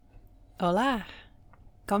Hola,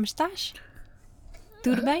 ¿cómo estás?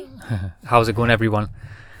 Tudo bem? How's it going, everyone?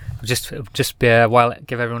 Just while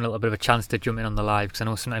give everyone a little bit of a chance to jump in on the live, because I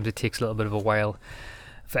know sometimes it takes a little bit of a while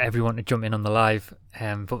for everyone to jump in on the live.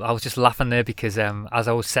 But I was just laughing there because as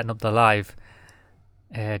I was setting up the live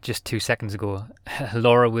just 2 seconds ago,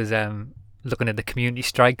 Laura was looking at the community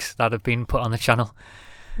strikes that have been put on the channel.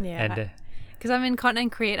 Yeah. And Because I'm in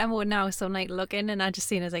content creator mode now, so I'm like looking and I just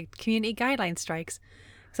seen it as like community guideline strikes.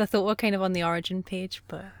 So I thought we're kind of on the origin page,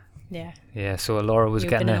 but yeah. yeah, so Laura was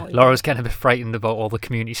You've getting been naughty. Laura was getting a bit frightened about all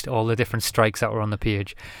the all the different strikes that were on the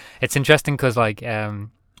page. It's interesting because like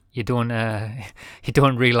you don't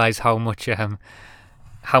realize how much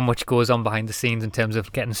goes on behind the scenes in terms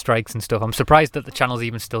of getting strikes and stuff. I'm surprised that the channel's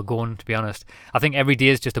even still going, to be honest. I think every day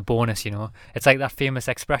is just a bonus, you know. It's like that famous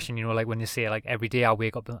expression, you know, like when you say like every day I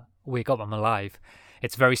wake up I'm alive.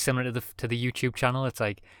 It's very similar to the YouTube channel. It's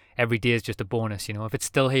like every day is just a bonus, you know. If it's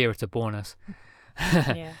still here, it's a bonus.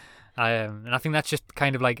 Yeah. And I think that's just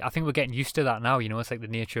kind of like, I think we're getting used to that now, you know. It's like the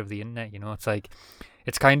nature of the internet, you know. It's like,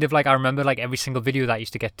 it's kind of like, I remember like every single video that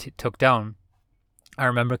used to get took down.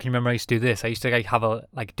 Can you remember I used to do this? I used to like have a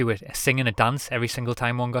sing and a dance every single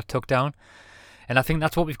time one got took down. And I think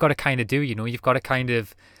that's what we've got to kind of do, you know. You've got to kind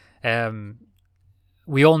of,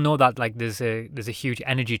 we all know that like there's a huge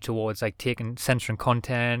energy towards like censoring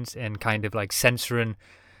content and kind of like censoring,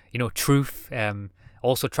 you know, truth.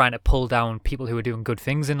 Also trying to pull down people who are doing good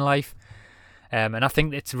things in life. And I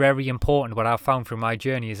think it's very important. What I've found through my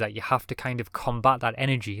journey is that you have to kind of combat that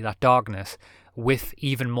energy, that darkness, with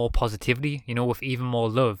even more positivity, you know, with even more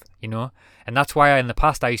love, you know. And that's why in the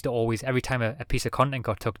past I used to always, every time a piece of content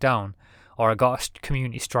got took down, or I got a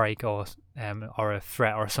community strike or a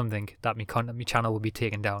threat or something, that my channel would be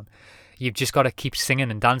taken down. You've just got to keep singing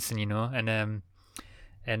and dancing, you know.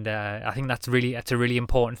 And I think that's a really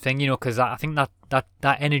important thing, you know, because I think that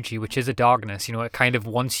energy, which is a darkness, you know, it kind of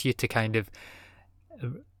wants you to kind of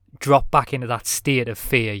drop back into that state of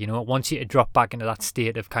fear, you know. It wants you to drop back into that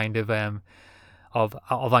state of kind of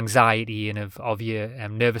anxiety and of your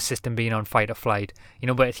nervous system being on fight or flight, you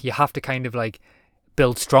know. But you have to kind of like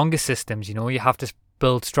build stronger systems, you know. You have to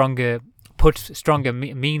put stronger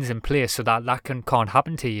means in place so that can't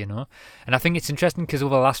happen to you, you know. And I think it's interesting because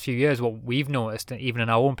over the last few years, what we've noticed, even in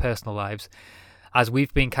our own personal lives, as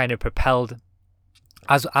we've been kind of propelled,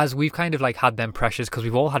 as we've kind of like had them pressures, because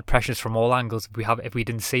we've all had pressures from all angles if we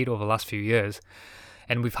didn't see it over the last few years,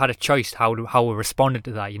 and we've had a choice how we responded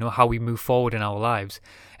to that, you know, how we move forward in our lives.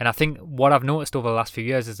 And I think what I've noticed over the last few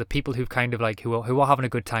years is the people who've kind of like who are having a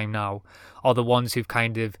good time now are the ones who've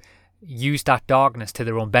kind of used that darkness to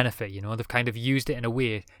their own benefit, you know. They've kind of used it in a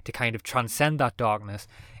way to kind of transcend that darkness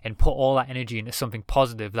and put all that energy into something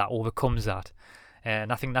positive that overcomes that.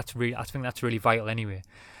 And I think that's really vital anyway.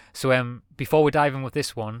 So before we dive in with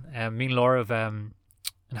this one, me and Laura have and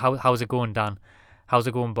how's it going, Dan? How's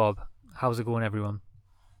it going, Bob? How's it going, everyone?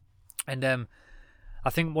 And I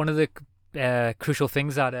think one of the crucial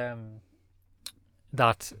things that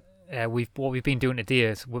we've been doing today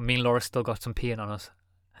is me and Laura still got some paint on us.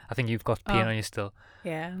 I think you've got paint on you still.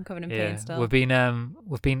 Yeah, I'm covered in paint still. We've been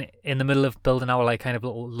in the middle of building our like kind of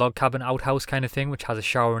little log cabin outhouse kind of thing, which has a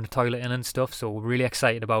shower and a toilet in and stuff. So we're really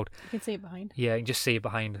excited about. You can see it behind. Yeah, you can just see it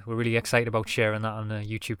behind. We're really excited about sharing that on the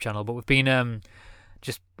YouTube channel. But we've been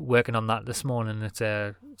just working on that this morning. It's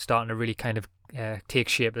starting to really kind of take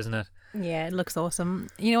shape, isn't it? Yeah, it looks awesome.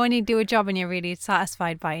 You know, when you do a job and you're really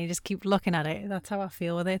satisfied by it, you just keep looking at it. That's how I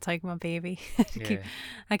feel with it. It's like my baby.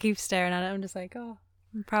 I keep staring at it. I'm just like, oh,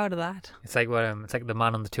 I'm proud of that. It's like it's like the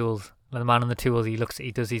man on the tools. The man on the tools, he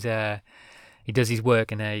does his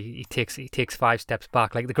work, and he takes 5 steps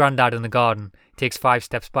back, like the granddad in the garden. He takes 5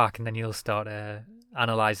 steps back, and then he'll start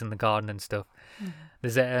analysing the garden and stuff.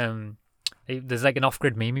 Mm-hmm. There's like an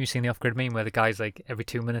off-grid meme. You've seen the off-grid meme where the guy's like every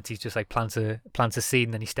 2 minutes he's just like plants a seed,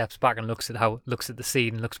 and then he steps back and looks at the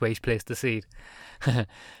seed and looks where he's placed the seed.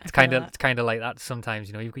 It's kind of like that sometimes,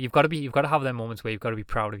 you know. You've got to have them moments where you've got to be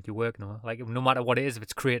proud of your work, you know. Like no matter what it is, if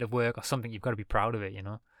it's creative work or something, you've got to be proud of it, you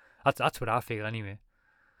know. That's what I feel anyway.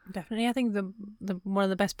 Definitely, I think the one of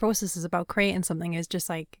the best processes about creating something is just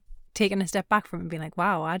like taking a step back from it and being like,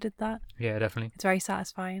 wow, I did that. Yeah, definitely. It's very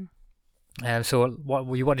satisfying. So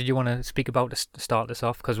what did you want to speak about to start this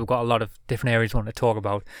off? Because we've got a lot of different areas we want to talk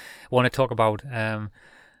about. We want to talk about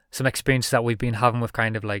some experiences that we've been having with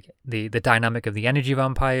kind of like the dynamic of the energy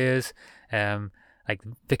vampires, like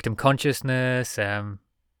victim consciousness,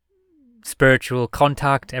 spiritual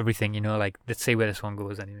contact, everything, you know. Like, let's see where this one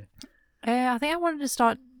goes anyway. I think I wanted to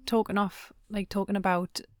start talking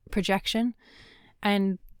about projection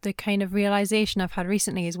and the kind of realization I've had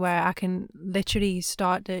recently is where I can literally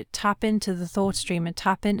start to tap into the thought stream and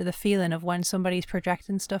tap into the feeling of when somebody's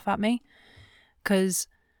projecting stuff at me. Because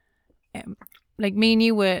like me and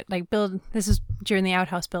you were like this is during the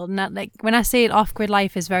outhouse build, and that, like, when I say it, off-grid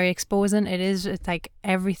life is very exposing. It's like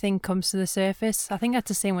everything comes to the surface. I think that's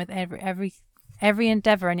the same with every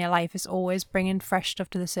endeavor in your life, is always bringing fresh stuff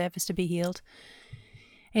to the surface to be healed.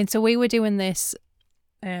 And so we were doing this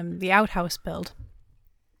the outhouse build,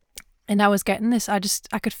 and I was getting this, I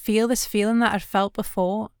could feel this feeling that I'd felt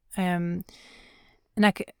before, and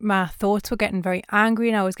my thoughts were getting very angry,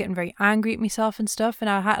 and I was getting very angry at myself and stuff. And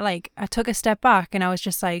I took a step back, and I was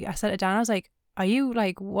just like, I set it down. I was like, are you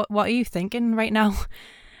like, what are you thinking right now?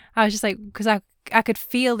 I was just like, because I could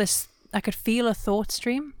feel this, I could feel a thought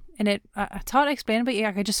stream, and it's hard to explain, but yeah,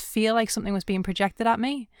 I could just feel like something was being projected at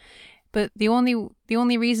me. But the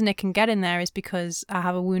only reason it can get in there is because I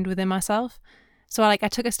have a wound within myself. So I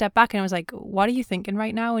took a step back and I was like, what are you thinking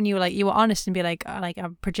right now? And you were honest and be like,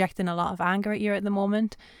 I'm projecting a lot of anger at you at the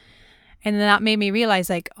moment. And then that made me realize,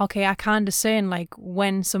 like, okay, I can discern like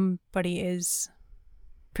when somebody is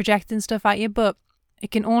projecting stuff at you, but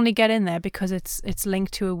it can only get in there because it's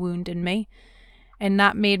linked to a wound in me. And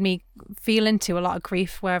that made me feel into a lot of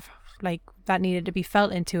grief where that needed to be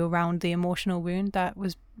felt into around the emotional wound that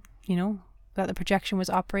was, that the projection was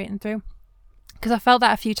operating through. Because I felt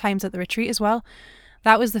that a few times at the retreat as well.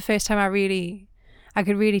 That was the first time I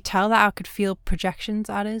could really tell that I could feel projections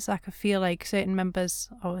at us. I could feel like certain members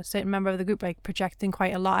or a certain member of the group like projecting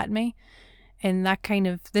quite a lot at me. And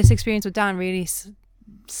this experience with Dan really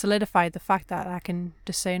solidified the fact that I can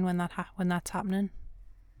discern when that's happening.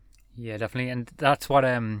 Yeah, definitely. And that's what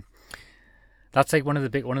that's like one of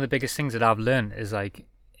the biggest things that I've learned is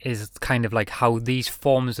kind of like how these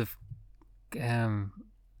forms of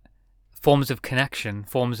connection,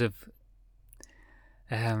 it's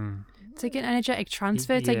like an energetic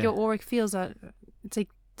transfer. It's like your auric fields it's like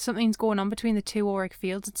something's going on between the two auric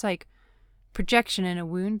fields. It's like projection and a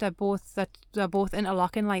wound. They're both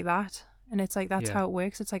interlocking like that, and it's like that's how it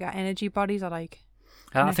works. It's like our energy bodies are like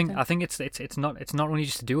connecting. I think it's not only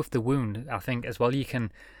just to do with the wound. I think as well you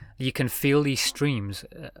can feel these streams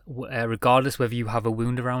regardless whether you have a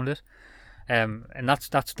wound around it. And that's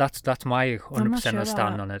my 100%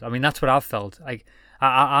 understanding on it. I mean, that's what I've felt. Like,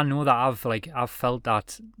 I know that I've felt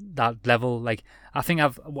that level. Like, I think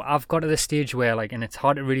I've got to this stage where and it's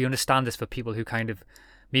hard to really understand this for people who kind of,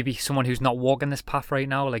 maybe someone who's not walking this path right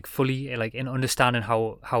now, like fully, in understanding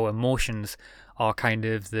how emotions are kind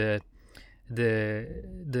of the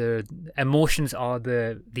emotions are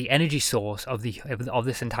the energy source of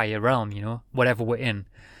this entire realm, whatever we're in,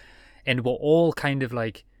 and we're all kind of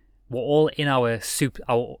we're all in our soup,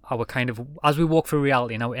 our kind of, as we walk through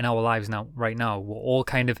reality now in our lives right now, we're all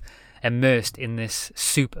kind of immersed in this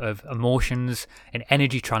soup of emotions and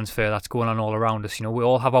energy transfer that's going on all around us. We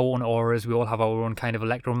all have our own auras, we all have our own kind of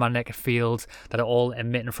electromagnetic fields that are all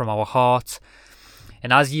emitting from our hearts.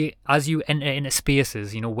 And as you enter into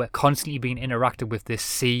spaces, we're constantly being interacted with this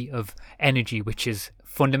sea of energy, which is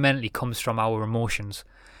fundamentally comes from our emotions,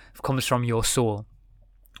 comes from your soul.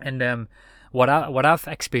 And what I've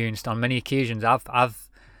experienced on many occasions,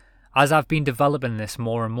 as I've been developing this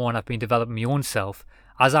more and more, and I've been developing my own self,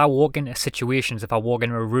 as I walk into situations, if I walk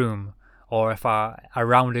into a room or if I'm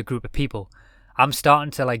around a group of people, I'm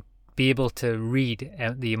starting to be able to read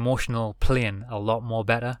the emotional plane a lot more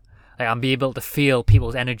better. I'm be able to feel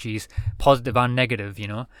people's energies, positive and negative,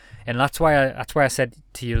 and that's why I said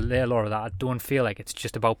to you there, Laura, that I don't feel like it's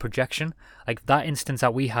just about projection. Like that instance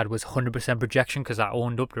that we had was 100% projection, because I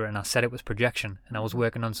owned up to it and I said it was projection, and I was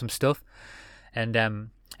working on some stuff, and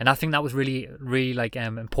I think that was really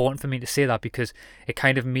important for me to say that, because it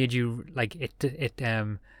kind of made you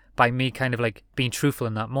by me kind of being truthful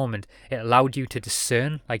in that moment, it allowed you to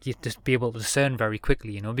discern, you just be able to discern very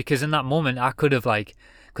quickly, because in that moment I could have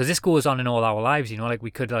because this goes on in all our lives, we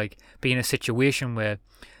could be in a situation where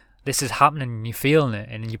this is happening and you're feeling it,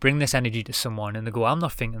 and you bring this energy to someone and they go, I'm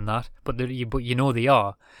not thinking that, but they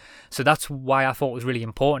are. So that's why I thought it was really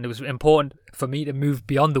important. It was important for me to move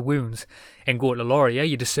beyond the wounds and go to Laura,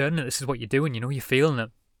 you're discerning it, this is what you're doing, you're feeling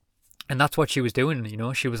it. And that's what she was doing,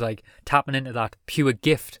 she was tapping into that pure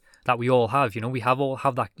gift that we all have, we all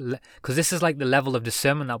have that, because this is the level of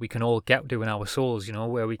discernment that we can all get to in our souls,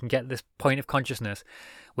 where we can get this point of consciousness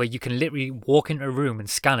where you can literally walk into a room and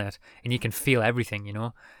scan it and you can feel everything,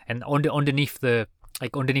 and underneath the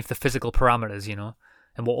physical parameters,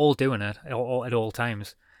 and we're all doing it at all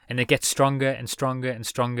times, and it gets stronger and stronger and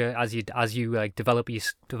stronger as you develop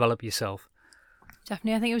yourself.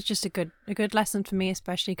 Definitely, I think it was just a good lesson for me,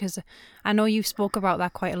 especially because I know you've spoke about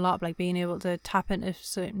that quite a lot, like being able to tap into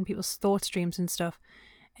certain people's thought streams and stuff.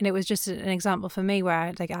 And it was just an example for me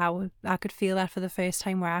where I could feel that for the first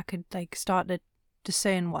time, where I could like start to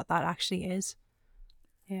discern what that actually is.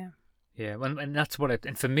 Yeah. Yeah, and that's what it.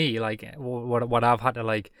 And for me, like what I've had to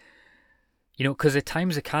like, you know, because at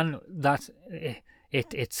times it can that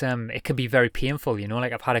it can be very painful. You know,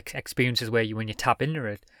 like I've had experiences where when you tap into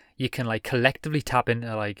it, you can like collectively tap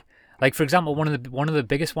into like for example, one of the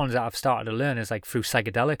biggest ones that I've started to learn is like through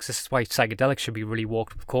psychedelics. This is why psychedelics should be really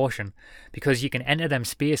walked with caution, because you can enter them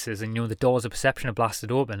spaces and, you know, the doors of perception are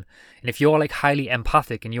blasted open. And if you're like highly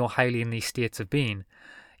empathic and you're highly in these states of being,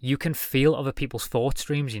 you can feel other people's thought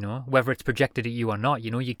streams, you know, whether it's projected at you or not.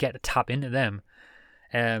 You know, you get to tap into them.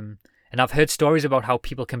 And I've heard stories about how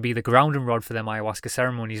people can be the grounding rod for them ayahuasca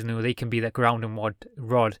ceremonies. You know, they can be that grounding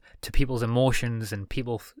rod to people's emotions and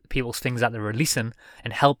people's things that they're releasing,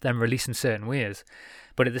 and help them release in certain ways.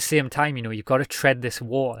 But at the same time, you know, you've got to tread this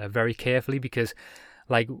water very carefully, because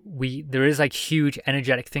like there is like huge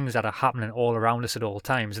energetic things that are happening all around us at all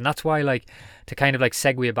times. And that's why, like, to kind of like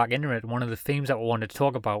segue back into it, one of the themes that we wanted to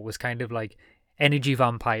talk about was kind of like energy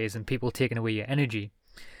vampires and people taking away your energy.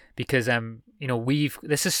 Because you know,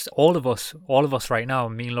 this is all of us right now,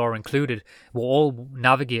 me and Laura included, we're all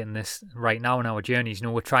navigating this right now in our journeys. You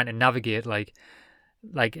know, we're trying to navigate trying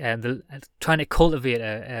to cultivate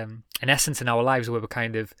an essence in our lives where we're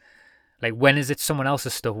kind of like, when is it someone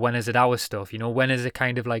else's stuff, when is it our stuff, you know, when is it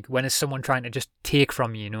kind of like, when is someone trying to just take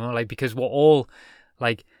from you, you know, like, because we're all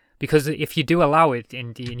like, because if you do allow it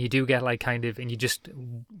and you do get like kind of, and you just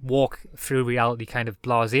walk through reality kind of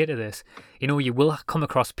blasé to this, you know, you will come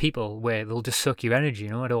across people where they'll just suck your energy,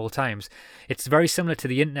 you know, at all times. It's very similar to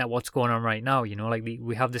the internet, what's going on right now, you know, like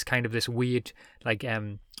we have this kind of this weird like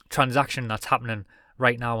transaction that's happening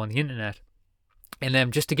right now on the internet.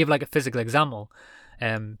 And just to give like a physical example,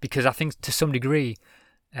 because I think to some degree,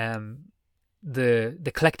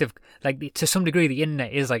 the collective, like to some degree, the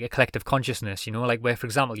internet is like a collective consciousness, you know, like where, for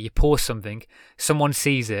example, you post something, someone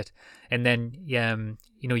sees it, and then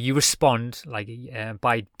you know, you respond like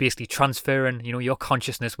by basically transferring, you know, your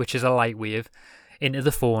consciousness, which is a light wave, into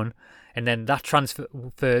the phone, and then that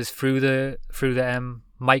transfers through the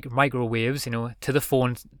microwaves, you know, to the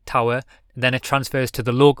phone tower. Then it transfers to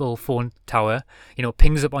the local phone tower, you know,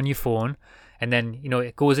 pings up on your phone, and then, you know,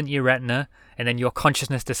 it goes into your retina, and then your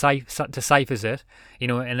consciousness deciphers it, you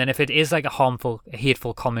know. And then if it is like a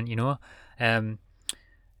hateful comment, you know,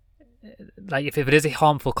 like if it is a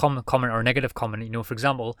harmful comment or a negative comment, you know, for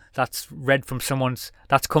example, that's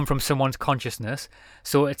come from someone's consciousness.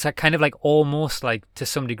 So it's a kind of like almost like, to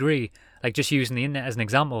some degree, like just using the internet as an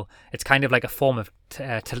example, it's kind of like a form of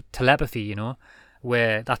telepathy, you know,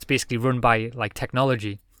 where that's basically run by like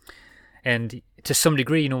technology. And to some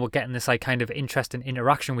degree, you know, we're getting this like kind of interesting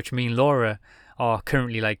interaction, which me and Laura are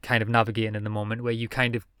currently like kind of navigating in the moment, where you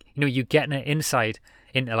kind of, you know, you getting an insight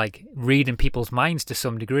into like reading people's minds to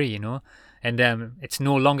some degree, you know. And it's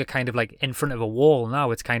no longer kind of like in front of a wall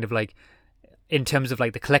now. It's kind of like, in terms of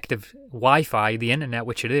like the collective Wi-Fi, the internet,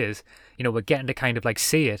 which it is, you know, we're getting to kind of like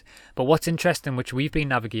see it. But what's interesting, which we've been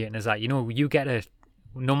navigating, is that, you know,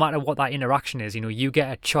 no matter what that interaction is, you know, you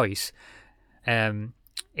get a choice.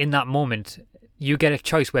 In that moment, you get a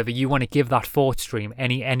choice whether you want to give that thought stream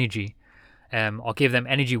any energy, or give them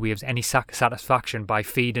energy waves any satisfaction by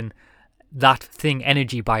feeding that thing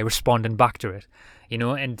energy by responding back to it, you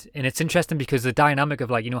know. And it's interesting because the dynamic of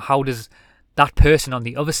like, you know, how does that person on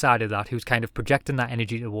the other side of that, who's kind of projecting that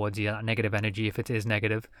energy towards you, that negative energy, if it is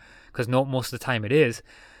negative, because not most of the time it is,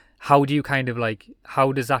 how do you kind of like,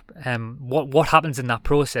 how does that what happens in that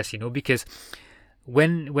process, you know? Because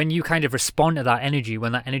when you kind of respond to that energy,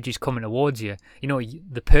 when that energy is coming towards you, you know,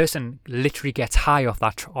 the person literally gets high off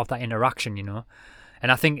that interaction, you know.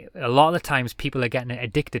 And I think a lot of the times people are getting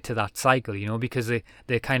addicted to that cycle, you know, because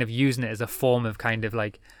they're kind of using it as a form of kind of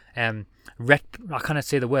like I can't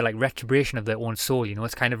say the word, like retribution of their own soul, you know.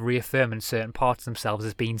 It's kind of reaffirming certain parts of themselves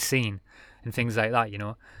as being seen and things like that, you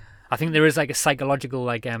know. I think there is like a psychological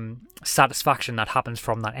like satisfaction that happens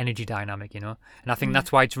from that energy dynamic, you know. And I think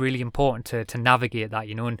that's why it's really important to navigate that,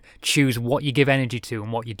 you know, and choose what you give energy to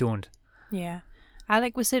and what you don't. Yeah.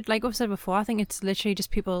 Like we've said before, I think it's literally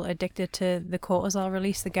just people addicted to the cortisol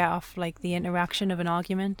release to get off like the interaction of an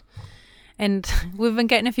argument. And we've been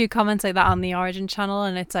getting a few comments like that on the Origin channel,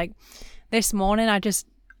 and it's like, this morning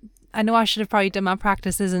I know I should have probably done my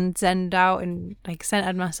practices and zenned out and like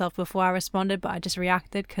centered myself before I responded, but I just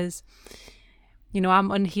reacted because, you know, I'm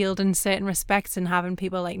unhealed in certain respects, and having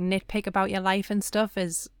people like nitpick about your life and stuff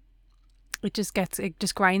is, it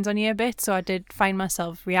just grinds on you a bit. So I did find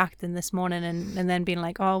myself reacting this morning and then being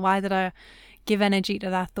like, oh, why did I give energy to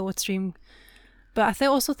that thought stream? But I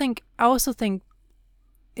also think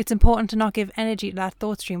it's important to not give energy to that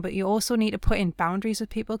thought stream, but you also need to put in boundaries with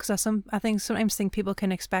people, because I sometimes think people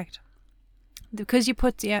can expect, because you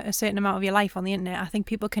put a certain amount of your life on the internet, I think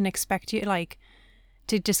people can expect you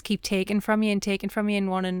to just keep taking from you and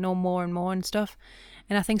want to know more and more and stuff.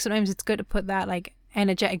 And I think sometimes it's good to put that like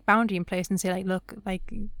energetic boundary in place and say like, look,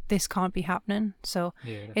 like this can't be happening. So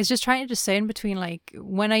it's just trying to discern between like,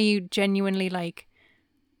 when are you genuinely like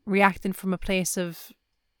reacting from a place of,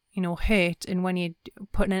 you know, hurt, and when you're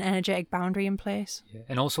putting an energetic boundary in place. Yeah.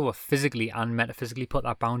 And also physically and metaphysically put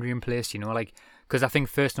that boundary in place, you know, like, because I think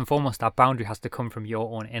first and foremost that boundary has to come from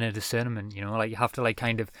your own inner discernment, you know, like you have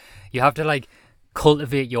to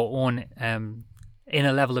cultivate your own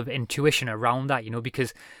inner level of intuition around that, you know,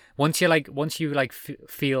 because once you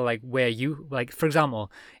feel like where you, like, for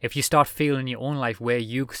example, if you start feeling in your own life where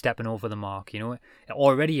you stepping over the mark, you know,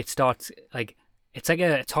 already it starts like, it's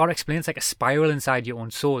hard to explain. It's like a spiral inside your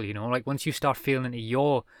own soul, you know, like once you start feeling into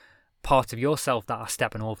your parts of yourself that are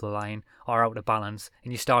stepping over the line or out of balance,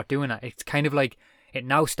 and you start doing that, it's kind of like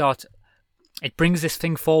it brings this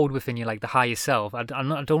thing forward within you, like the higher self. I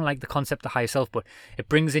don't like the concept of higher self, but it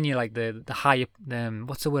brings in you like the higher,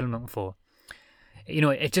 what's the word I'm looking for? You know,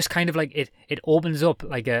 it just kind of like it opens up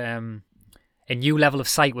like a new level of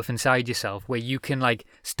sight within inside yourself, where you can like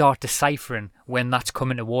start deciphering when that's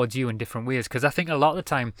coming towards you in different ways. Because I think a lot of the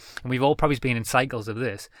time, and we've all probably been in cycles of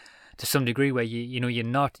this to some degree, where you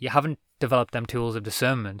haven't developed them tools of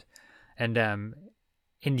discernment, and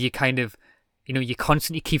you kind of, you know, you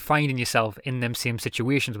constantly keep finding yourself in them same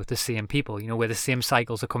situations with the same people, you know, where the same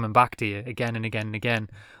cycles are coming back to you again and again and again.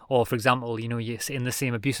 Or for example, you know, you're in the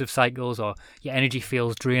same abusive cycles, or your energy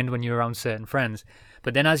feels drained when you're around certain friends.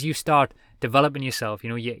 But then as you start developing yourself, you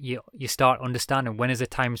know, you start understanding when is it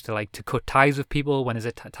times to like to cut ties with people, when is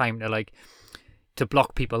it time to like to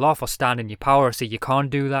block people off or stand in your power, so you can't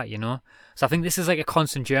do that, you know. So I think this is like a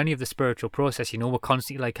constant journey of the spiritual process, you know. We're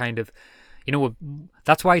constantly like kind of, you know,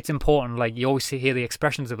 that's why it's important, like you always hear the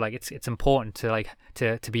expressions of like it's important to like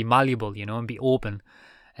to be malleable, you know, and be open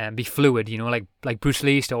and be fluid, you know, like Bruce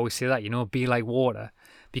Lee used to always say that, you know, be like water.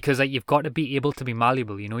 Because like you've got to be able to be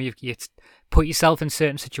malleable, you know. You put yourself in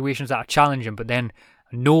certain situations that are challenging, but then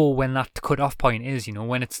know when that cut-off point is, you know,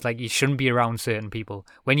 when it's like you shouldn't be around certain people,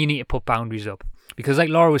 when you need to put boundaries up. Because like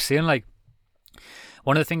Laura was saying, like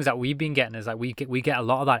one of the things that we've been getting is that we get a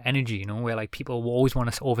lot of that energy, you know, where like people will always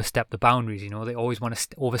want to overstep the boundaries, you know. They always want to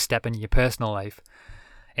overstep in your personal life,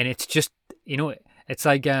 and it's just, you know, it's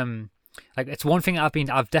like it's one thing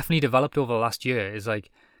I've definitely developed over the last year is like,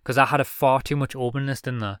 because I had a far too much openness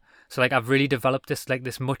in there. So like I've really developed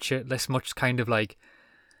this much kind of like,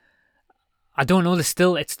 I don't know,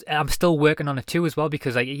 I'm still working on it too as well,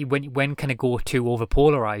 because like when can it go too over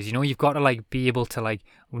polarized, you know. You've got to like be able to like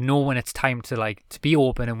know when it's time to like to be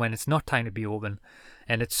open and when it's not time to be open.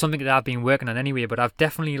 And it's something that I've been working on anyway, but I've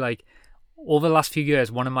definitely like over the last few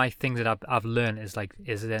years, one of my things that I've learned is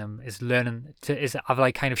I've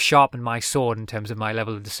like kind of sharpened my sword in terms of my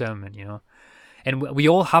level of discernment, you know. And we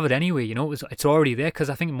all have it anyway, you know. It's already there, because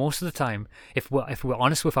I think most of the time, if we're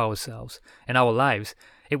honest with ourselves in our lives,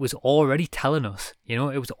 it was already telling us, you know.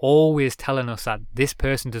 It was always telling us that this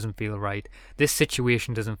person doesn't feel right, this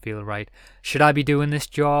situation doesn't feel right. Should I be doing this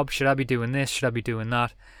job? Should I be doing this? Should I be doing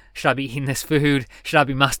that? Should I be eating this food? Should I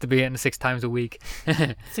be masturbating 6 times a week?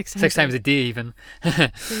 6 times a day even.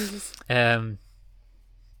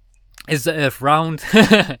 Is the earth round?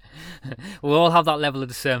 We all have that level of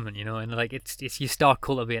discernment, you know, and like it's you start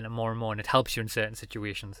cultivating it more and more, and it helps you in certain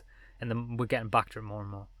situations, and then we're getting back to it more and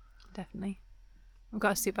more. Definitely. We've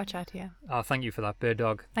got a super chat here. Oh, thank you for that, Bird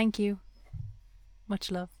Dog. Thank you.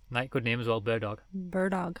 Much love. Nice, good name as well, Bird Dog.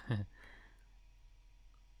 Bird Dog.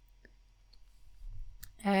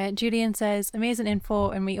 Julian says, amazing info,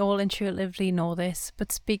 and we all intuitively know this,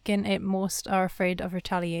 but speaking it, most are afraid of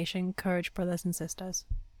retaliation. Courage, brothers and sisters.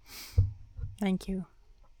 Thank you.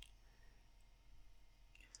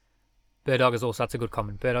 Bird Dog is also, that's a good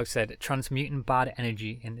comment. Bird Dog said, transmuting bad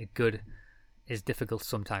energy into good is difficult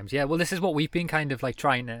sometimes. Yeah, well, this is what we've been kind of like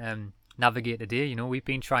trying to navigate today, you know. We've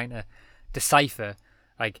been trying to decipher,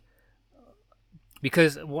 like,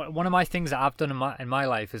 because one of my things that I've done in my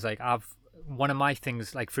life is like one of my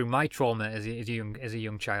things, like through my trauma as a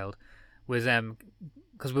young child, was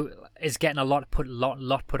because is getting a lot put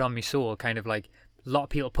on my soul, kind of like a lot of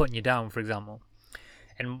people putting you down, for example.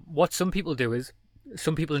 And what some people do is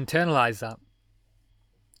some people internalize that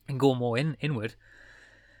and go more inward,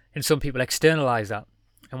 and some people externalize that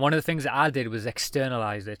And one of the things that I did was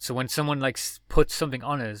externalize it. So when someone like puts something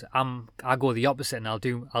on us, I go the opposite, and I'll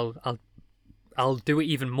do it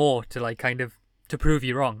even more to like kind of to prove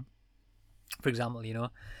you wrong, for example, you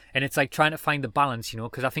know. And it's like trying to find the balance, you know,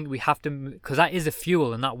 because I think we have to, because that is a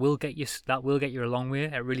fuel, and that will get you a long way.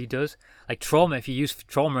 It really does. Like trauma, if you use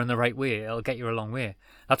trauma in the right way, it'll get you a long way.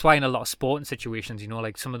 That's why in a lot of sporting situations, you know,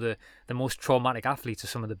 like some of the most traumatic athletes are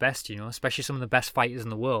some of the best, you know, especially some of the best fighters in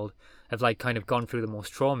the world have like kind of gone through the most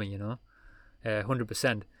trauma, you know,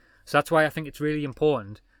 100%. So that's why I think it's really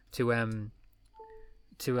important to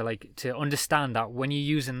understand that when you're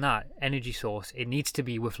using that energy source, it needs to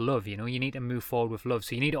be with love, you know. You need to move forward with love.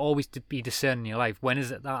 So you need to always to be discerning in your life. When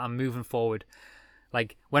is it that I'm moving forward?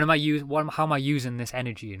 Like, when am I how am I using this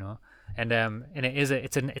energy, you know? And it's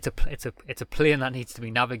a plane that needs to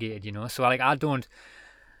be navigated, you know. So like, I don't,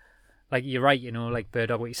 like, you're right, you know, like Bird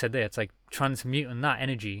Dog, what you said there, it's like transmuting that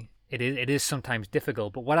energy. It is sometimes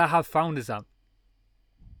difficult, but what I have found is that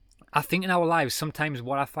I think in our lives, sometimes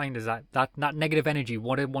what I find is that negative energy,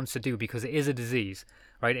 what it wants to do, because it is a disease,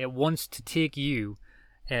 right? It wants to take you,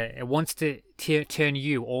 it wants to turn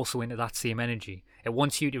you also into that same energy. It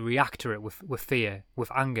wants you to react to it with fear, with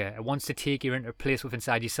anger. It wants to take you into a place within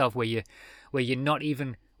inside yourself where you're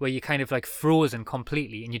kind of like frozen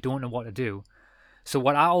completely and you don't know what to do. So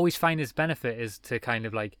what I always find is benefit is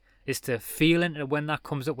to feel into when that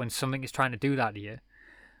comes up, when something is trying to do that to you.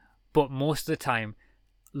 But most of the time,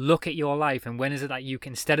 look at your life, and when is it that you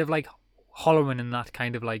can, instead of like hollowing in that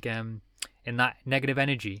kind of like in that negative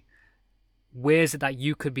energy, where is it that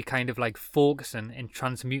you could be kind of like focusing and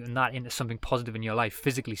transmuting that into something positive in your life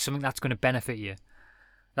physically, something that's going to benefit you.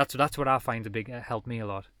 That's what I find helped me a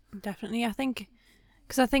lot. Definitely. I think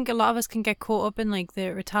because I think a lot of us can get caught up in like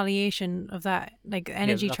the retaliation of that like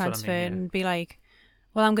energy transfer, and be like,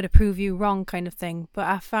 well, I'm going to prove you wrong kind of thing.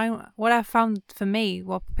 But what I found for me,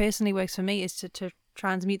 what personally works for me, is to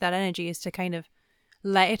transmute that energy, is to kind of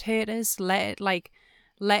let it hurt us, let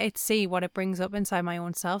it see what it brings up inside my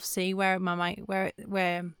own self, see where my mind, where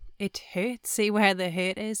it hurts, see where the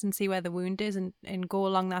hurt is, and see where the wound is, and go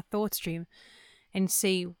along that thought stream and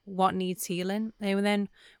see what needs healing. And then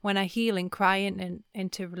when I heal and cry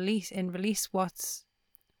and to release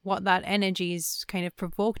what that energy is kind of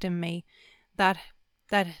provoked in me, that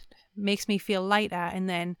makes me feel lighter, and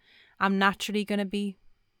then I'm naturally going to be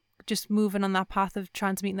just moving on that path of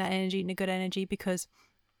transmuting that energy into good energy. Because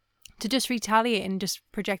to just retaliate and just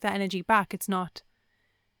project that energy back, it's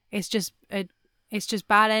just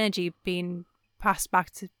bad energy being passed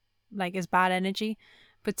back to like as bad energy.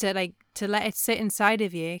 But to let it sit inside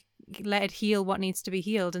of you, let it heal what needs to be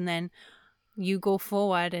healed, and then you go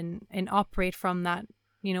forward and operate from that,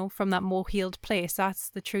 you know, from that more healed place. That's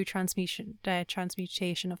the true transmutation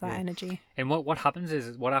of that energy. And what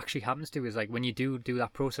actually happens to is like when you do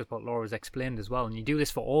that process, what Laura's explained as well, and you do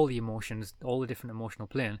this for all the emotions, all the different emotional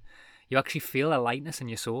plane, you actually feel a lightness in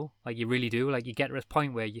your soul. Like you really do. Like you get to a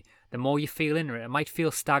point where the more you feel into it, it might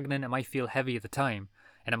feel stagnant, it might feel heavy at the time,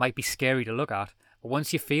 and it might be scary to look at. But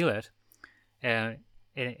once you feel it,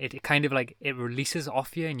 it kind of like it releases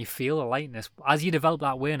off you, and you feel a lightness. As you develop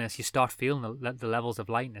that awareness, you start feeling the levels of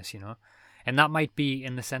lightness, you know. And that might be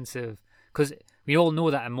in the sense of, because we all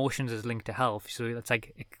know that emotions is linked to health. So it's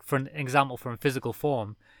like, for an example, from physical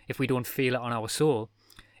form, if we don't feel it on our soul,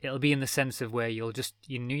 it'll be in the sense of where you'll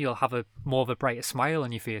have more of a brighter smile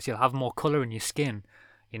on your face. You'll have more color in your skin,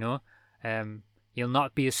 you know. You'll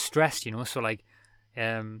not be as stressed, you know. So like,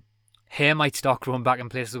 hair might start growing back in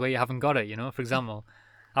places where you haven't got it, you know. For example,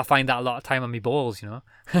 I find that a lot of time on my balls, you know.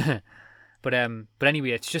 But anyway,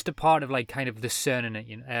 it's just a part of like kind of discerning it,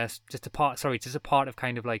 you know. Just a part of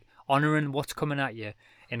kind of like honoring what's coming at you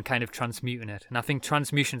and kind of transmuting it. And I think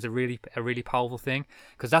transmutation is a really powerful thing,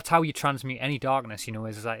 because that's how you transmute any darkness, you know,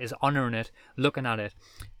 is honoring it, looking at it,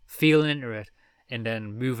 feeling into it, and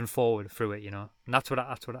then moving forward through it, you know. And that's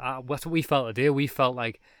what we felt today. We felt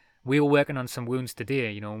like we were working on some wounds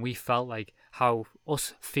today, you know, and we felt like how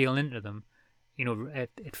us feeling into them, you know,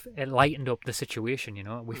 it lightened up the situation, you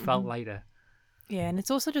know. We felt lighter. Yeah, and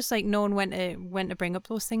it's also just like knowing when to bring up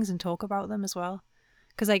those things and talk about them as well.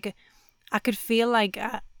 Because like I could feel like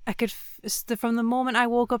from the moment I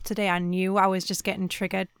woke up today, I knew I was just getting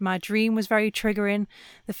triggered. My dream was very triggering.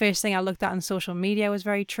 The first thing I looked at on social media was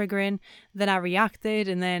very triggering. Then I reacted,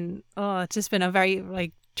 and then it's just been a very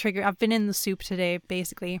like trigger. I've been in the soup today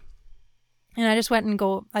basically. And I just went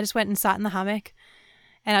and sat in the hammock,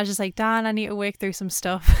 and I was just like, Dan, I need to work through some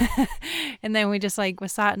stuff. And then we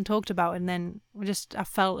sat and talked about it, and then I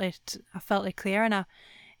felt it clear,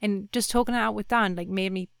 and just talking it out with Dan like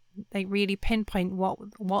made me like really pinpoint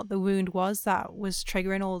what the wound was that was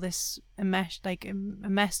triggering all this enmeshed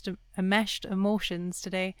emotions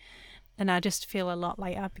today, and I just feel a lot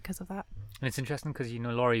lighter because of that. And it's interesting because,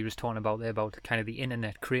 Laurie was talking about there about kind of the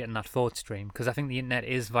internet creating that thought stream, because I think the internet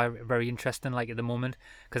is very, very interesting, like, at the moment,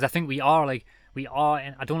 because I think we are,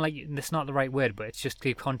 and I don't like, it's not the right word, but it's just to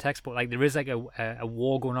give context, but like there is like a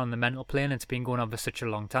war going on in the mental plane. It's been going on for such a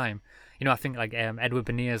long time. I think like Edward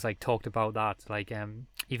Bernays like talked about that, like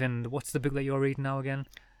even, what's the book that you're reading now again?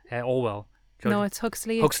 Orwell. No, it's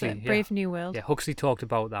Huxley. It's Brave New World. Yeah, Huxley talked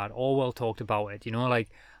about that. Orwell talked about it. Like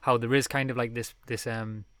how there is kind of like this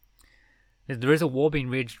there is a war being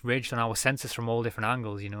raged on our senses from all different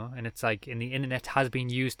angles, and it's like, and the internet has been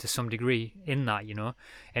used to some degree in that,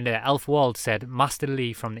 and Elf Wald said, Master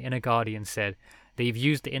Lee from the Inner Guardian said, they've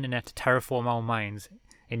used the internet to terraform our minds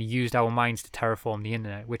and used our minds to terraform the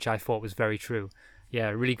internet, which I thought was very true. Yeah,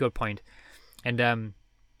 really good point.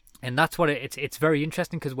 And that's what it's very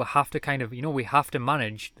interesting, because we have to kind of, we have to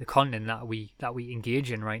manage the content that we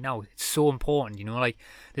engage in right now. It's so important, like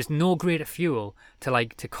there's no greater fuel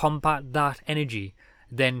to combat that energy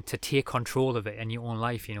than to take control of it in your own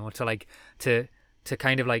life, to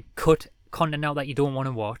kind of like cut content out that you don't want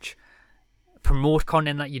to watch, promote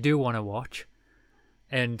content that you do want to watch,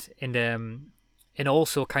 and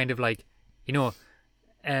also kind of like,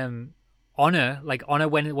 honor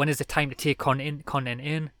when is it time to take content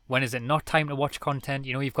in, when is it not time to watch content.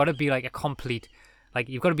 You've got to be like a complete, like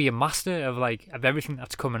you've got to be a master of everything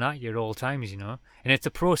that's coming at you at all times, and it's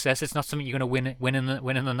a process. It's not something you're going to win in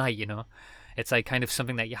the night. It's like kind of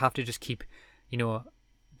something that you have to just keep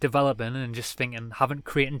developing and just thinking,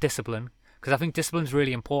 creating discipline, because I think discipline is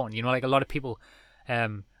really important. Like a lot of people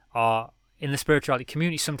are in the spirituality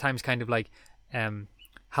community sometimes kind of like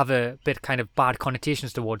have a bit kind of bad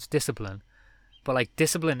connotations towards discipline. But like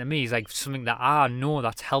discipline to me is like something that I know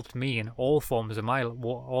that's helped me in all forms of my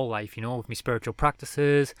all life, with my spiritual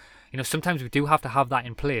practices. Sometimes we do have to have that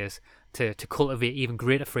in place to cultivate even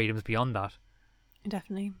greater freedoms beyond that.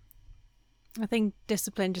 Definitely. I think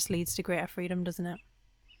discipline just leads to greater freedom, doesn't it?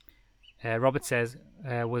 Robert says,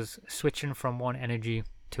 was switching from one energy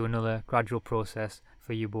to another gradual process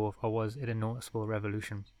for you both, or was it a noticeable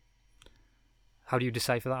revolution? How do you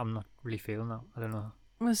decipher that? I'm not really feeling that. I don't know.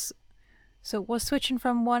 Was switching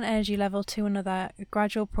from one energy level to another a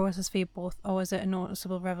gradual process for you both, or was it a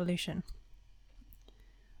noticeable revolution?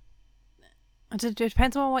 It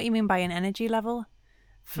depends on what you mean by an energy level.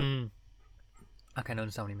 I can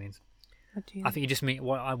understand what he means. I think you just mean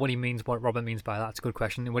what he means. What Robert means by that's a good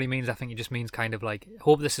question. What he means, I think he just means kind of like,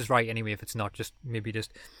 hope this is right anyway. If it's not,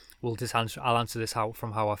 I'll answer this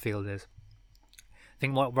from how I feel it is. I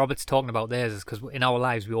think what Robert's talking about there is because in our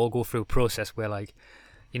lives we all go through a process where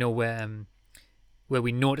where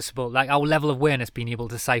we noticeable, like our level of awareness, being able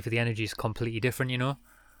to decipher the energy is completely different.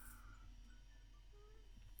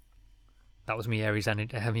 That was me Aries and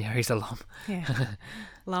me Aries alarm. Yeah,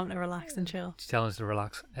 alarm to relax and chill. She's telling us to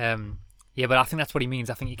relax. Yeah, but I think that's what he means.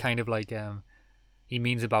 I think he kind of like he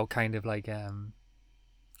means about kind of like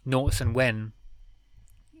noticing when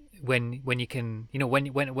you can,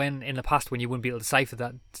 when in the past when you wouldn't be able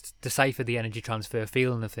to decipher the energy transfer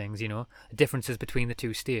feeling of things, the differences between the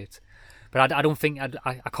two states. But I don't think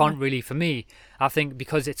I can't really, for me, I think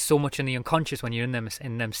because it's so much in the unconscious when you're in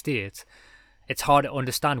them states, it's hard to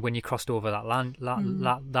understand when you crossed over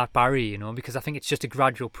that barrier, because I think it's just a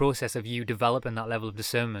gradual process of you developing that level of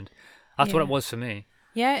discernment. That's what it was for me.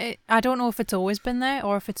 Yeah, I don't know if it's always been there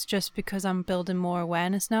or if it's just because I'm building more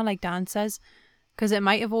awareness now, like Dan says, because it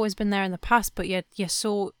might have always been there in the past, but yet you're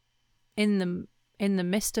so in the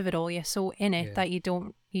midst of it all, you're so in it that you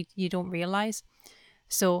don't realize.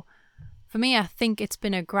 So for me, I think it's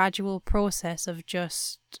been a gradual process of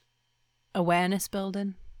just awareness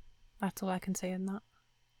building. That's all I can say in that.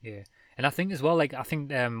 Yeah, and I think as well, like I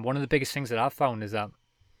think one of the biggest things that I've found is that,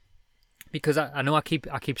 because I know I keep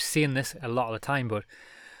saying this a lot of the time, but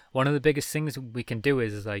one of the biggest things we can do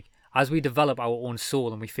is like, as we develop our own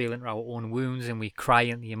soul and we feel into our own wounds and we cry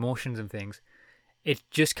into the emotions and things, it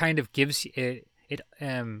just kind of gives it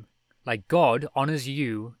like God honors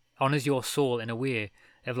your soul in a way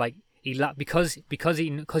of like, because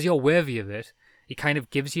you're worthy of it, he kind of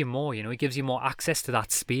gives you more, he gives you more access to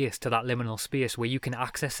that space, to that liminal space where you can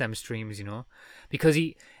access them streams, because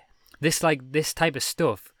this type of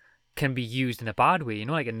stuff can be used in a bad way,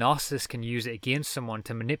 like a narcissist can use it against someone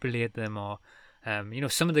to manipulate them, or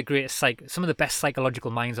some of the best psychological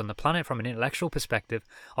minds on the planet from an intellectual perspective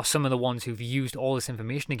are some of the ones who've used all this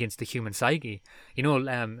information against the human psyche.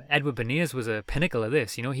 Edward Bernays was a pinnacle of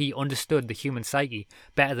this. He understood the human psyche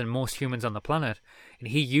better than most humans on the planet, and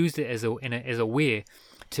he used it as a way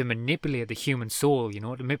to manipulate the human soul, to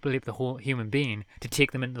manipulate the whole human being, to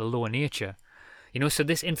take them into the lower nature. So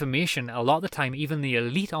this information, a lot of the time, even the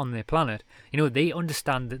elite on the planet, they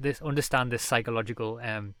understand this psychological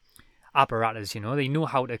apparatus. They know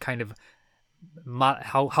how to kind of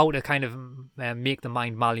make the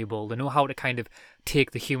mind malleable. They know how to kind of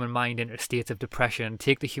take the human mind into states of depression,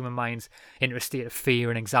 take the human minds into a state of fear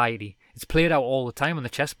and anxiety. It's played out all the time on the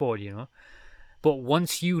chessboard, But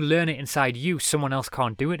once you learn it inside you, someone else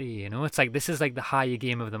can't do it to you, It's like, this is like the higher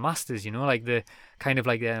game of the masters, like the kind of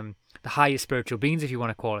like the higher spiritual beings, if you want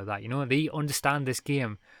to call it that, They understand this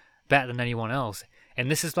game better than anyone else. And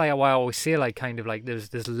this is like why I always say, like, kind of like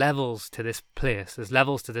there's levels to this place, there's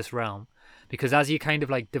levels to this realm. Because as you kind of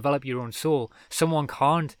like develop your own soul, someone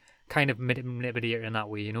can't kind of manipulate it in that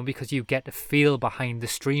way, because you get to feel behind the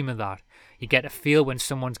stream of that. You get to feel when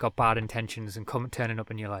someone's got bad intentions and turning up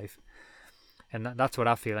in your life. And that's what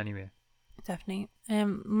I feel anyway. Definitely.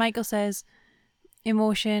 Michael says,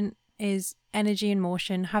 emotion is energy in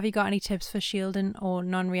motion. Have you got any tips for shielding or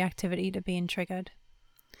non-reactivity to being triggered?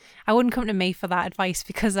 I wouldn't come to me for that advice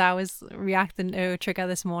because I was reacting to a trigger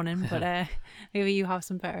this morning, but maybe you have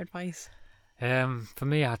some better advice. For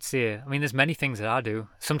me, I'd say, there's many things that I do.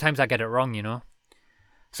 Sometimes I get it wrong,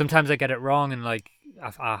 Sometimes I get it wrong, and like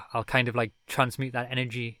I'll kind of like transmute that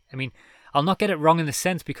energy. I'll not get it wrong in the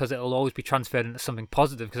sense because it'll always be transferred into something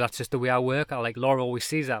positive, because that's just the way I work. Like Laura always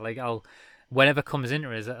sees that. Like whatever comes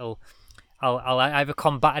into it, I'll either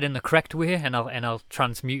combat it in the correct way and I'll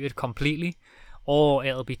transmute it completely, or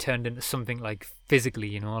it'll be turned into something like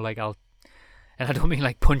physically, like and I don't mean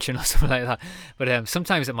like punching or something like that, but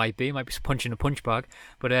sometimes it might be punching a punch bag,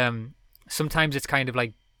 but sometimes it's kind of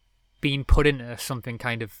like being put into something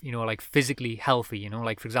kind of, like physically healthy,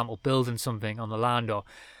 like for example, building something on the land, or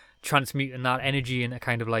transmuting that energy into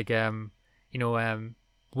kind of like,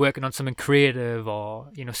 working on something creative, or,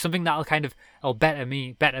 something that'll kind of, better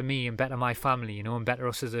me and better my family, and better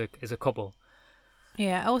us as a couple.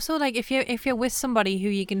 Yeah. Also, like if you're with somebody who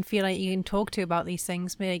you can feel like you can talk to about these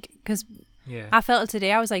things, like, because I felt it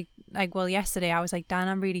today. I was yesterday I was like, Dan,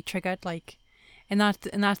 I'm really triggered, like, and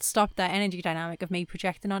that stopped that energy dynamic of me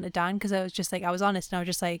projecting onto Dan, because I was just like, I was honest, and I was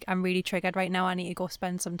just like, I'm really triggered right now. I need to go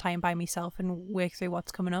spend some time by myself and work through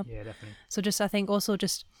what's coming up. Yeah, definitely. So I think also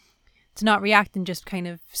just to not react and just kind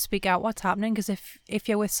of speak out what's happening, because if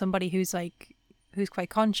you're with somebody who's quite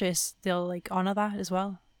conscious, they'll like honor that as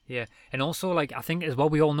well. Yeah, and also like I think as well,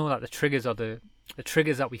 we all know that the triggers are the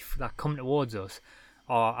triggers that come towards us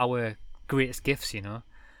are our greatest gifts,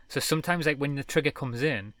 So sometimes like when the trigger comes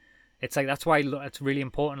in, it's like, that's why it's really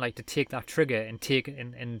important, like, to take that trigger and take it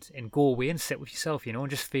and go away and sit with yourself, and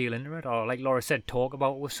just feel into it, or like Laura said, talk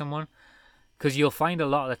about it with someone, because you'll find a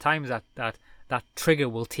lot of the times that trigger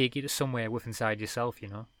will take you to somewhere with inside yourself,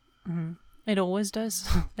 Mm-hmm. It always does.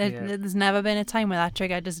 There's never been a time where that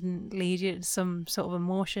trigger doesn't lead you to some sort of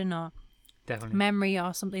emotion or definitely memory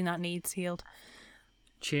or something that needs healed.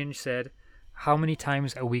 Change said, how many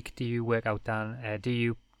times a week do you work out, Dan? Do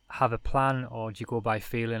you have a plan, or do you go by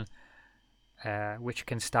feeling, which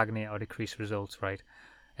can stagnate or decrease results, right?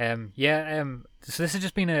 So this has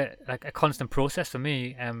just been a constant process for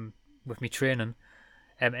me with me training,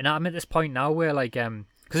 and I'm at this point now where, like,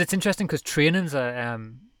 because it's interesting, because training's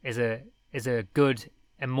is a good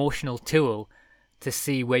emotional tool to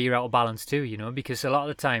see where you're out of balance too, because a lot of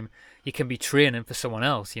the time you can be training for someone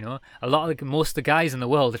else, most of the guys in the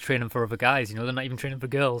world are training for other guys, they're not even training for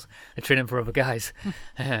girls, they're training for other guys.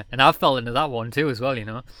 And I've fell into that one too as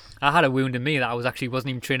well, I had a wound in me that I wasn't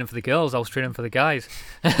even training for the girls, I was training for the guys.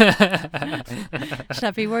 Should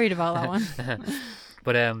I be worried about that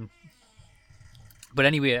one? But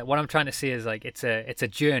anyway, what I'm trying to say is, like, it's a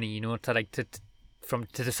journey,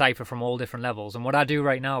 to decipher from all different levels. And what I do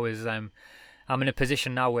right now is I'm in a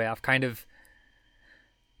position now where I've kind of,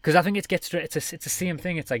 because I think it's the same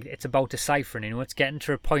thing. It's like, it's about deciphering, it's getting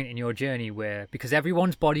to a point in your journey where, because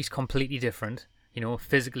everyone's body's completely different,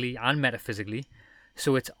 physically and metaphysically.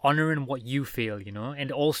 So it's honoring what you feel,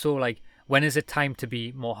 and also, like, when is it time to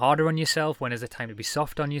be more harder on yourself? When is it time to be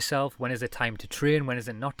soft on yourself? When is it time to train? When is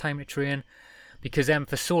it not time to train? Because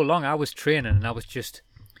for so long I was training, and I was just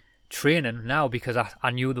training now because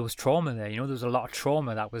I knew there was trauma there. There was a lot of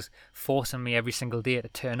trauma that was forcing me every single day to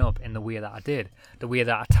turn up in the way that I did, the way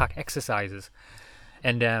that I attack exercises.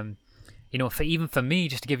 And for me,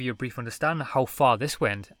 just to give you a brief understanding how far this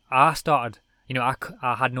went, I started,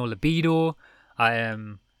 I had no libido, I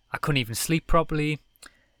couldn't even sleep properly,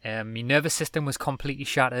 my nervous system was completely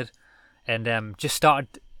shattered, and just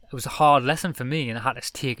started. It was a hard lesson for me, and I had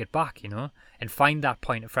to take it back, and find that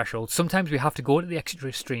point of threshold. Sometimes we have to go to the extra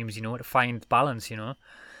extremes, to find balance,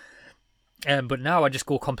 But now I just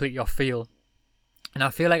go completely off feel. And I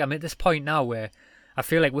feel like I'm at this point now where I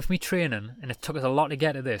feel like with me training, and it took us a lot to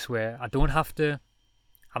get to this, where I don't have to,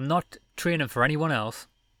 I'm not training for anyone else.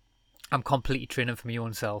 I'm completely training for my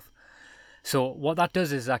own self. So what that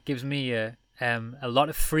does is that gives me a lot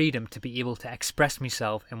of freedom to be able to express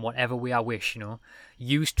myself in whatever way I wish, you know.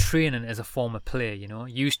 Use training as a form of play, you know.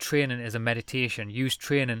 Use training as a meditation. Use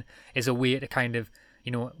training as a way to kind of,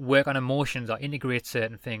 you know, work on emotions or integrate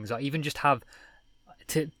certain things, or even just have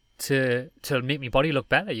to make my body look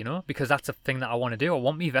better, you know, because that's a thing that I want to do. I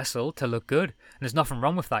want my vessel to look good, and there's nothing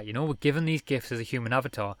wrong with that, you know. We're given these gifts as a human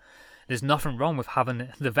avatar. There's nothing wrong with having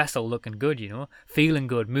the vessel looking good, you know, feeling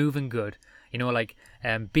good, moving good, you know, like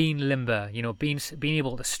being limber, you know, being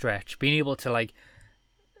able to stretch, being able to like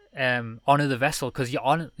honor the vessel, because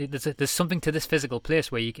there's something to this physical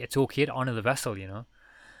place where it's okay to honor the vessel, you know.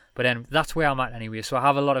 But that's where I'm at anyway. So I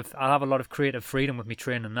have a lot of creative freedom with me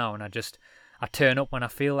training now, and I turn up when I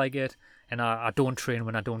feel like it, and I don't train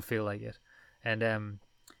when I don't feel like it. And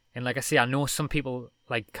like I say, I know some people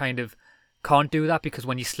like kind of can't do that, because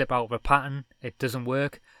when you slip out of a pattern, it doesn't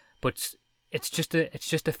work. But it's just a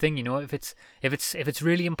thing, you know. If it's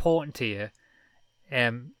really important to you,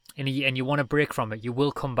 and you want to break from it, you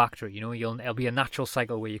will come back to it. You know, it'll be a natural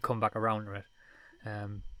cycle where you come back around to it.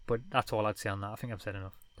 But that's all I'd say on that. I think I've said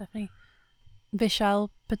enough. Definitely. Vishal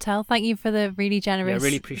Patel, thank you for the really generous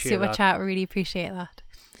really appreciate super that. chat. We really appreciate that.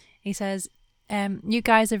 He says, you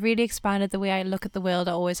guys have really expanded the way I look at the world.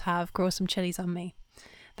 I always have. Grow some chilies on me.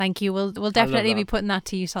 Thank you. We'll definitely be putting that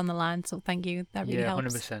to use on the land. So thank you. That really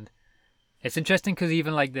helps. 100%. It's interesting because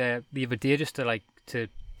even like the other day, just to like to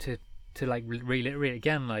like reiterate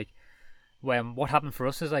again, like when what happened for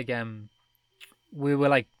us is like we were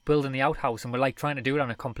like building the outhouse, and we're like trying to do it on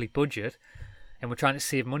a complete budget, and we're trying to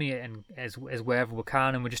save money and as wherever we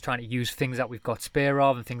can, and we're just trying to use things that we've got spare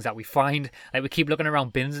of and things that we find. Like we keep looking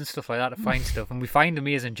around bins and stuff like that to find stuff, and we find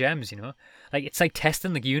amazing gems, you know. Like it's like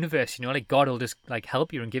testing the universe, you know. Like God will just like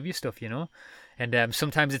help you and give you stuff, you know. And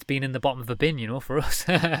sometimes it's been in the bottom of a bin, you know, for us.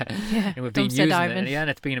 Yeah, and we've been using it, yeah, and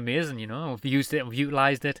it's been amazing, you know. We've used it, we've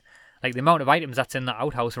utilised it. Like the amount of items that's in the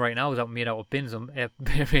outhouse right now is made out of bins. Made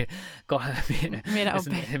out of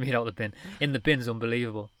the bin. In the bins,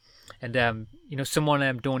 unbelievable. And you know,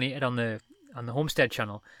 someone donated on the Homestead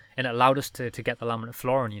channel, and it allowed us to get the laminate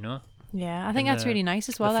flooring, you know. Yeah, I think that's really nice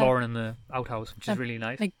as well. The flooring in the outhouse, which is really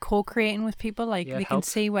nice. Like co-creating with people, like we can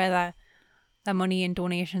see where that money and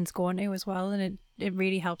donations going to as well, and it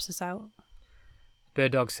really helps us out.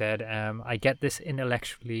 Bird Dog said, I get this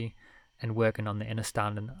intellectually and working on the inner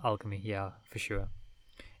standing alchemy. Yeah, for sure.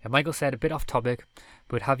 And Michael said, a bit off topic,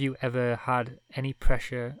 but have you ever had any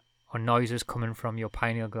pressure or noises coming from your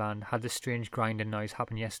pineal gland? Had this strange grinding noise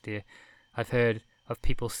happen yesterday? I've heard of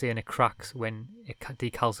people saying it cracks when it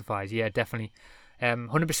decalcifies. Yeah, definitely.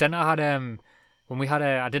 100%. I had when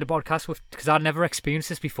I did a podcast with, because I'd never experienced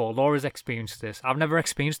this before. Laura's experienced this. I've never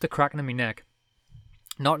experienced the cracking in my neck,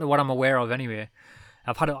 not what I'm aware of anyway.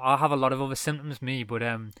 I have a lot of other symptoms, me, but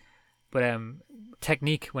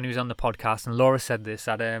Technique, when he was on the podcast, and Laura said this,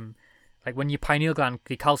 that like when your pineal gland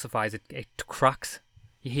decalcifies, it cracks.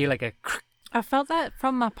 You hear like a crack. I felt that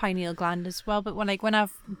from my pineal gland as well, but when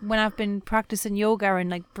I've been practicing yoga and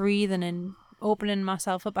like breathing and opening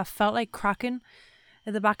myself up, I felt like cracking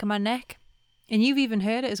at the back of my neck. And you've even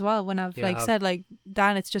heard it as well when I've said like,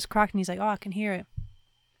 Dan, it's just cracked, and he's like, oh, I can hear it.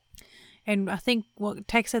 And I think what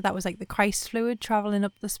Tex said, that was like the Christ fluid traveling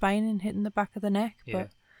up the spine and hitting the back of the neck. Yeah.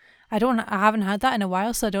 But I haven't had that in a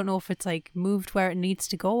while, so I don't know if it's like moved where it needs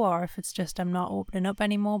to go, or if it's just I'm not opening up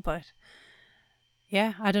anymore. But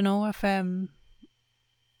yeah, I don't know if I don't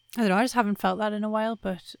know. I just haven't felt that in a while.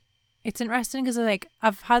 But it's interesting because like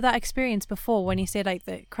I've had that experience before when you say like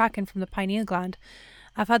the cracking from the pineal gland.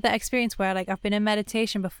 I've had that experience where like I've been in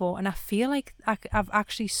meditation before, and I feel like I've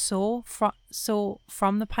actually so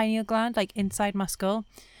from the pineal gland, like inside my skull,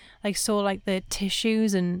 like so like the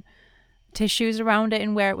tissues around it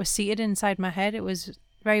and where it was seated inside my head. It was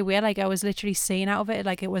very weird. Like I was literally seeing out of it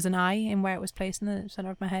like it was an eye and where it was placed in the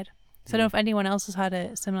center of my head. So I don't know if anyone else has had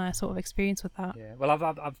a similar sort of experience with that. Yeah. Well, I've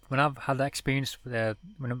had that experience when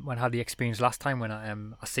I had the experience last time when I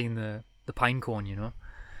seen the pine cone, you know.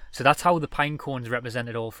 So that's how the pine cone's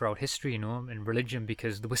represented all throughout history, you know, in religion,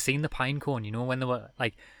 because they were seeing the pine cone, you know, when they were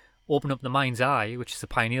like open up the mind's eye, which is the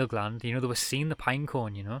pineal gland, you know, they were seeing the pine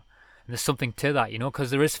cone, you know. And there's something to that, you know,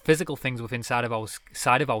 because there is physical things within side of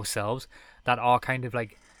ourselves that are kind of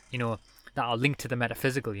like, you know, that are linked to the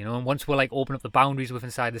metaphysical, you know. And once we're like open up the boundaries within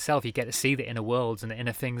inside the self, you get to see the inner worlds and the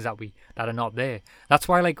inner things that are not there. That's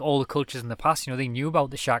why like all the cultures in the past, you know, they knew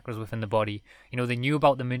about the chakras within the body. You know, they knew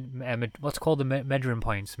about the what's called the measuring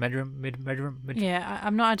points. Yeah, I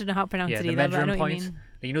don't know how to pronounce it the either. But I measuring know what you points. mean.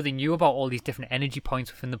 You know, they knew about all these different energy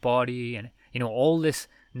points within the body, and you know all this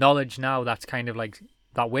knowledge now that's kind of like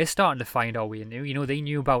that we're starting to find our way into. You know, they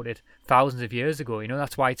knew about it thousands of years ago. You know,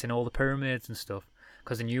 that's why it's in all the pyramids and stuff,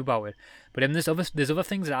 because they knew about it. But there's other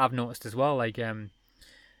things that I've noticed as well. Like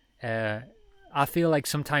I feel like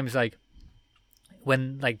sometimes like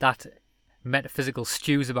when like that metaphysical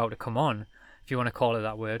stew's about to come on, if you want to call it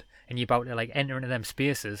that word, and you're about to like enter into them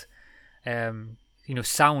spaces, you know,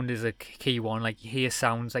 sound is a key one. Like you hear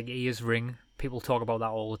sounds, like your ears ring. People talk about that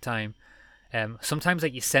all the time. Sometimes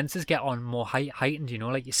like your senses get on more heightened, you know,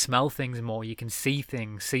 like you smell things more, you can see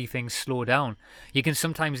things slow down. You can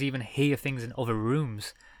sometimes even hear things in other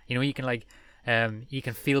rooms. You know, you can like you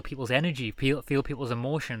can feel people's energy, feel people's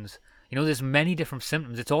emotions. You know, there's many different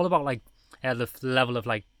symptoms. It's all about like the level of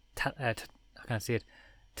like I can't say it,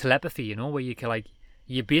 telepathy. You know, where you can like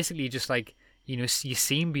you basically just like, you know, you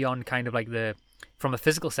seem beyond kind of like from a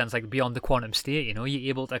physical sense, like beyond the quantum state. You know, you're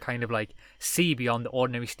able to kind of like see beyond the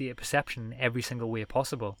ordinary state of perception in every single way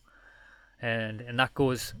possible, and that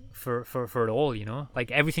goes for it all. You know,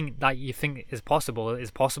 like everything that you think is possible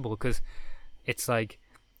because it's like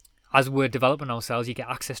as we're developing ourselves, you get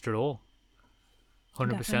access to it all,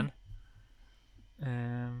 100%.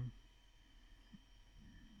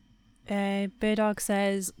 Birdog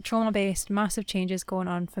says trauma-based, massive changes going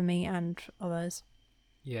on for me and others.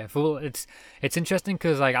 Yeah, well, it's interesting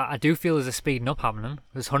because like I do feel there's a speeding up happening.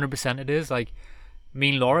 There's 100% it is. Like me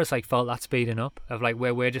and Laura's like felt that speeding up of like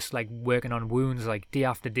where we're just like working on wounds like day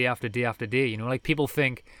after day after day after day. You know, like people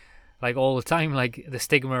think like all the time like the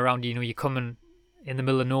stigma around, you know, you're coming in the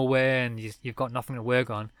middle of nowhere and you've got nothing to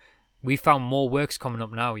work on. We found more works coming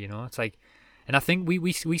up now. You know, it's like, and I think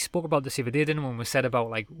we spoke about this the other day, didn't we? When we said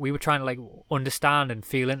about like we were trying to like understand and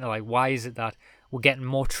feel into like why is it that we're getting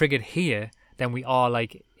more triggered here than we are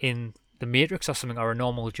like in the Matrix or something, or a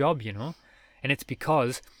normal job, you know. And it's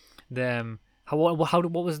because what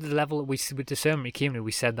was the level that we with discernment we came to?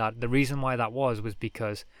 We said that the reason why that was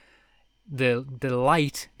because the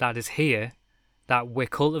light that is here that we're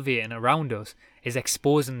cultivating around us is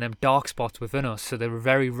exposing them dark spots within us, so they're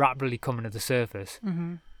very rapidly coming to the surface.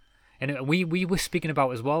 Mm-hmm. And we were speaking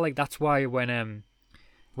about as well, like that's why when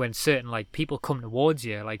certain like people come towards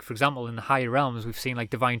you, like for example in the higher realms, we've seen like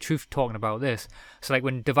Divine Truth talking about this. So like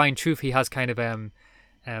when Divine Truth, he has kind of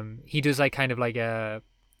he does like kind of like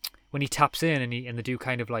when he taps in and they do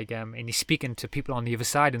kind of like and he's speaking to people on the other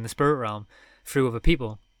side in the spirit realm through other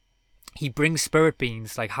people, he brings spirit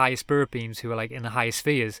beings, like higher spirit beings who are like in the higher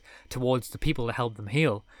spheres, towards the people to help them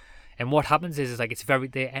heal. And what happens is like it's very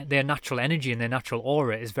their natural energy and their natural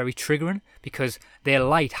aura is very triggering because their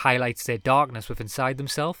light highlights their darkness within inside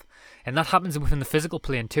themselves, and that happens within the physical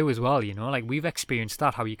plane too as well. You know, like we've experienced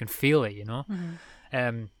that, how you can feel it. You know,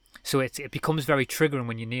 so it becomes very triggering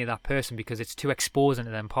when you're near that person because it's too exposing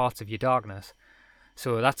to them parts of your darkness.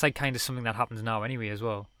 So that's like kind of something that happens now anyway as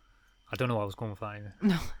well. I don't know what I was going with that either.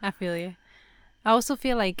 No, I feel you. I also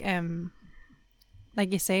feel like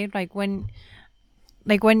you said, like when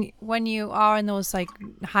you are in those like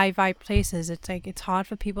high vibe places, it's like it's hard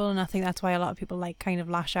for people, and I think that's why a lot of people like kind of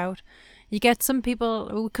lash out. You get some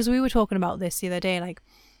people, because we were talking about this the other day, like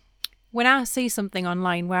when I see something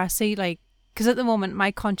online where I see like, because at the moment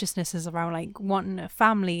my consciousness is around like wanting a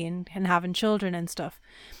family and having children and stuff,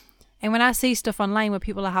 and when I see stuff online where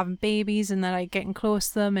people are having babies and they're like getting close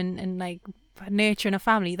to them and like nurturing a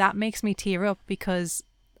family, that makes me tear up because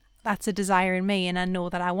that's a desire in me and I know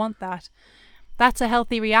that I want that. That's a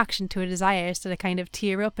healthy reaction to a desire, is to kind of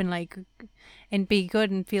tear up and like and be good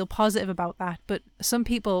and feel positive about that. But some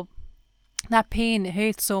people, that pain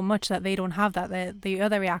hurts so much that they don't have that. The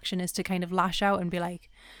other reaction is to kind of lash out and be like,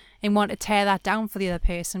 and want to tear that down for the other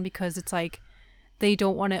person because it's like they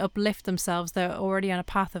don't want to uplift themselves. They're already on a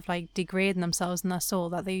path of like degrading themselves and their soul,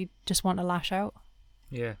 that they just want to lash out.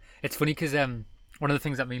 Yeah, it's funny because one of the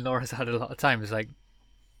things that me and Laura's had a lot of time is like,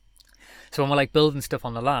 so when we're like building stuff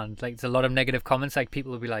on the land, like there's a lot of negative comments, like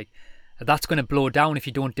people will be like, that's going to blow down if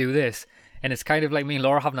you don't do this. And it's kind of like me and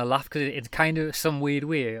Laura having a laugh because it's kind of some weird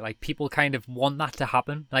way, like people kind of want that to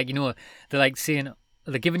happen. Like, you know, they're like saying,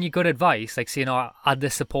 they're giving you good advice, like saying, oh, add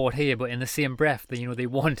this support here, but in the same breath, you know, they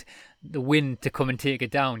want the wind to come and take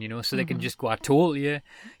it down, you know, so they can just go, I told you,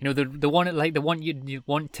 you know, they want it, like they want you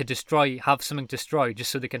want to destroy, have something destroyed just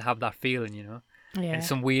so they can have that feeling, you know, in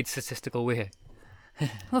some weird statistical way.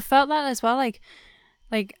 Well, I felt that as well, like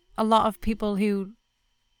a lot of people who,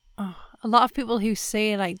 a lot of people who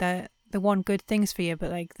say like they want good things for you,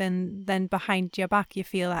 but like then behind your back you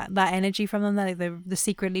feel that energy from them, that like they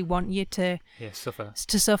secretly want you to suffer.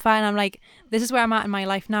 And I'm like, this is where I'm at in my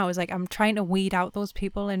life now, is like I'm trying to weed out those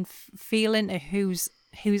people and feel into who's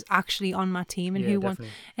actually on my team and who wants.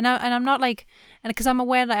 And I'm not like, and because I'm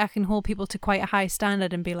aware that I can hold people to quite a high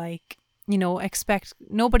standard and be like, you know, expect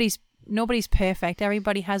nobody's perfect.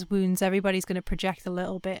 Everybody has wounds. Everybody's going to project a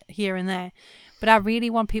little bit here and there. But I really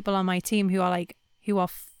want people on my team who are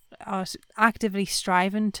actively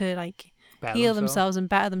striving to like heal themselves and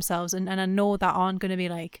better themselves, and I know that aren't going to be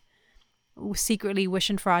like secretly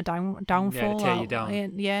wishing for our downfall. Yeah, to tear you down.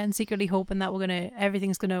 And secretly hoping that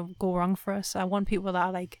everything's gonna go wrong for us. I want people that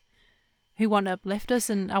are like, who want to uplift us,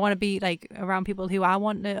 and I want to be like around people who I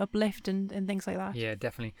want to uplift and things like that. Yeah,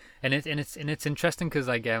 definitely. And it's interesting because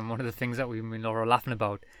like one of the things that we were laughing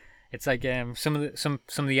about, it's like some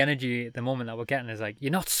of the energy at the moment that we're getting is like, you're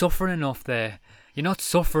not suffering enough there. You're not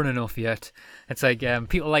suffering enough yet. It's like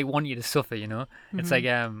people like want you to suffer, you know.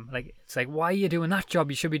 Mm-hmm. It's like why are you doing that job?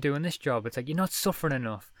 You should be doing this job. It's like you're not suffering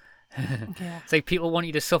enough. Yeah. It's like people want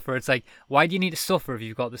you to suffer. It's like, why do you need to suffer if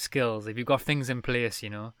you've got the skills, if you've got things in place, you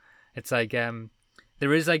know? It's like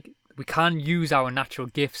there is like, we can use our natural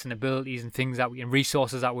gifts and abilities and things and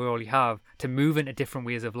resources that we already have to move into different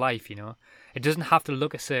ways of life, you know. It doesn't have to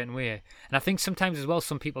look a certain way. And I think sometimes as well,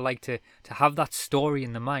 some people like to have that story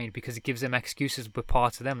in the mind because it gives them excuses with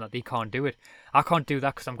parts of them that they can't do it. I can't do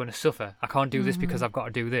that because I'm going to suffer. I can't do this because I've got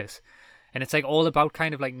to do this. And it's like all about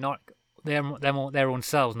kind of like not their own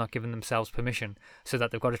selves, not giving themselves permission, so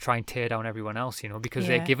that they've got to try and tear down everyone else, you know, because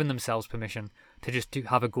they're giving themselves permission to just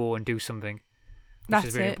have a go and do something.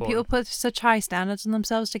 That's it. Important. People put such high standards on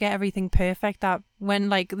themselves to get everything perfect that when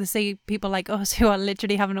like they see people like us who are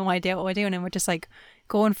literally having no idea what we're doing and we're just like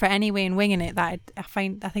going for it anyway and winging it, that I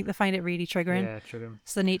think they find it really triggering. Yeah, triggering.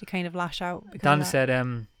 So they need to kind of lash out. Dan said,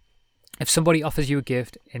 if somebody offers you a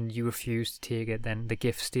gift and you refuse to take it, then the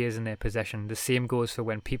gift stays in their possession. The same goes for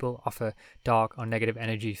when people offer dark or negative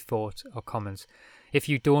energy, thoughts or comments. If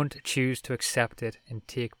you don't choose to accept it and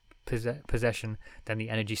take possession, then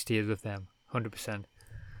the energy stays with them. 100%.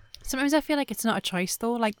 Sometimes I feel like it's not a choice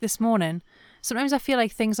though. Like this morning, sometimes I feel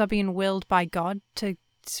like things are being willed by God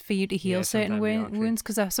for you to heal certain wounds.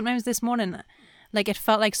 Because sometimes this morning, like it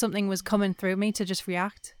felt like something was coming through me to just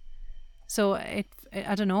react. So I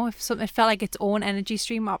don't know, it felt like its own energy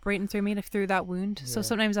stream operating through me, like through that wound. Yeah. So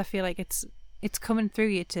sometimes I feel like it's coming through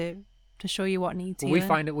you to show you what needs healing.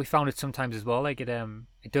 We found it sometimes as well, like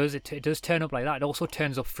it does turn up like that. It also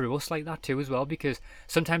turns up through us like that too as well, because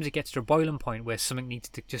sometimes it gets to a boiling point where something needs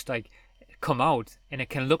to just like come out, and it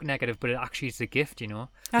can look negative, but it actually is a gift, you know.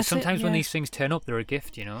 Sometimes when these things turn up, they're a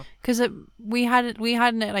gift, you know. Because we had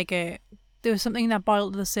like there was something that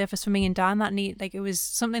boiled to the surface for me and Dan that it was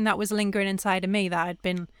something that was lingering inside of me, that had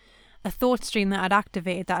been a thought stream that I'd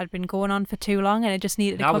activated, that had been going on for too long, and it just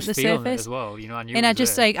needed to come to the surface as well, you know. I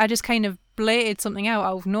just kind of blated something out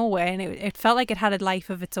of nowhere, and it felt like it had a life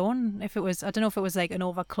of its own. I don't know if it was like an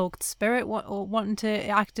overcloaked spirit or wanting to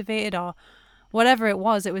activate it or whatever it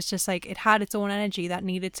was just like it had its own energy that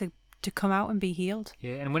needed to come out and be healed.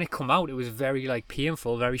 Yeah, and when it come out, it was very like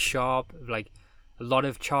painful, very sharp, like a lot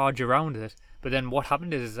of charge around it. But then what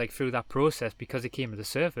happened is like through that process, because it came to the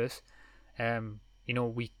surface, you know,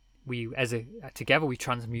 we together we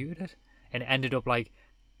transmuted it, and it ended up like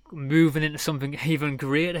moving into something even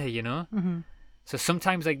greater, you know. Mm-hmm. So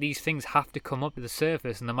sometimes like these things have to come up to the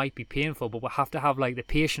surface, and they might be painful, but we have to have like the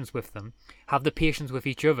patience with them, have the patience with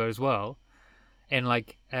each other as well, and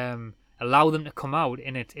like allow them to come out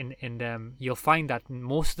in it, and you'll find that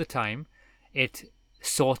most of the time it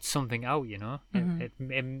sorts something out, you know.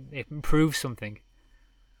 Mm-hmm. It improves something,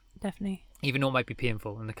 definitely, even though it might be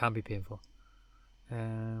painful, and it can be painful.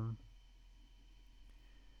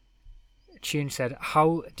 Change said,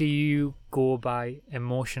 how do you go by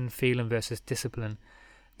emotion, feeling versus discipline?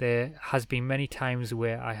 There has been many times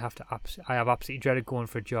where I have absolutely dreaded going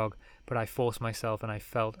for a jog, but I forced myself, and I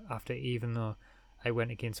felt after, even though I went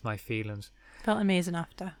against my feelings. Felt amazing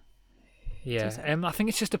after. Yeah, I think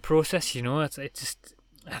it's just a process, you know. It's just,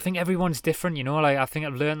 I think everyone's different, you know. Like I think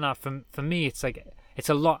I've learned that for me. It's like, it's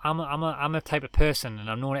a lot. I'm a type of person, and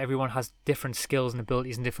I know everyone has different skills and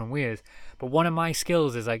abilities in different ways. But one of my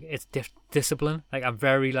skills is like it's discipline. Like I'm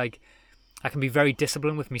very like, I can be very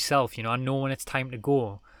disciplined with myself. You know, I know when it's time to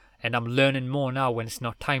go, and I'm learning more now when it's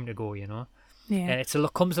not time to go. You know, yeah. And it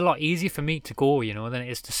comes a lot easier for me to go, you know, than it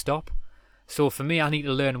is to stop. So for me, I need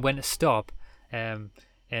to learn when to stop.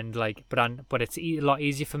 And like, but it's a lot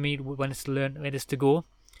easier for me when it's to learn when it is to go.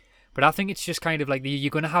 But I think it's just kind of like you're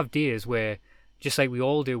gonna have days where, just like we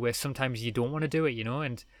all do, where sometimes you don't want to do it, you know,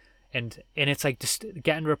 and and it's like just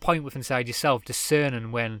getting to a point with inside yourself,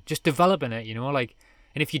 discerning when, just developing it, like.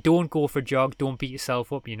 And if you don't go for a jog, don't beat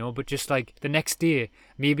yourself up, but just like the next day,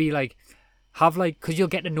 maybe like have like, because you'll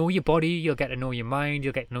get to know your body, you'll get to know your mind,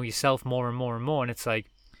 you'll get to know yourself more and more and more. And it's like,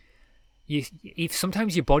 if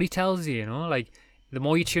sometimes your body tells you, like the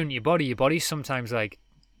more you tune to your body's sometimes like,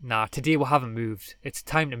 nah, today we haven't moved. It's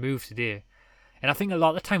time to move today. And I think a lot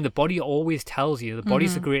of the time the body always tells you. The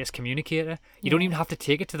body's the greatest communicator. You don't even have to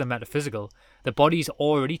take it to the metaphysical. The body's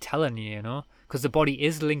already telling you, because the body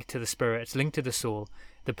is linked to the spirit. It's linked to the soul.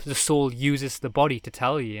 The soul uses the body to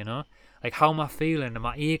tell you, like, how am I feeling? Am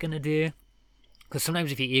I aching today? Because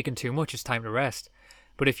sometimes if you're aching too much, it's time to rest.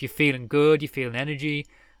 But if you're feeling good, you're feeling energy,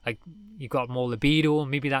 like you've got more libido,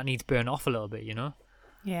 maybe that needs burn off a little bit,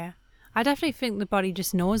 Yeah. I definitely think the body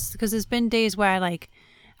just knows, because there's been days where, like,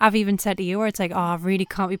 I've even said to you where it's like, oh, I really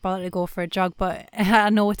can't be bothered to go for a jog, but I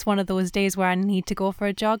know it's one of those days where I need to go for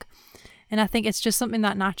a jog. And I think it's just something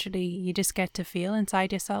that naturally you just get to feel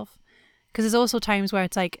inside yourself. Because there's also times where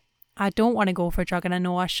it's like, I don't want to go for a jog, and I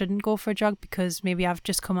know I shouldn't go for a jog because maybe I've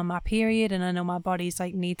just come on my period and I know my body's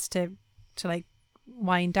like needs to like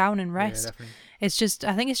wind down and rest. Yeah, it's just,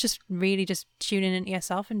 I think it's just really just tuning into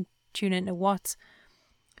yourself and tuning into what's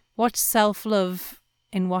self-love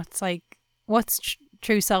and what's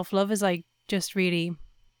true self-love is like just really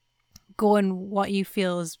going what you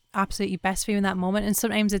feel is absolutely best for you in that moment. And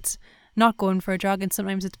sometimes it's not going for a jog, and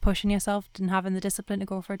sometimes it's pushing yourself and having the discipline to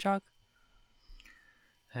go for a jog.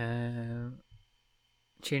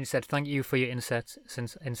 Shane said, thank you for your insights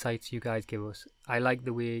you guys give us. I like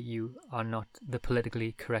the way you are not the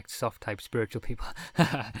politically correct soft type spiritual people.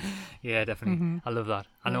 Yeah, definitely. Mm-hmm. I love that.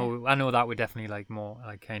 I know that would definitely like more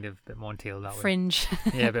like kind of a bit more entailed that fringe.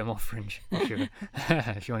 Way. Yeah, a bit more fringe, for sure.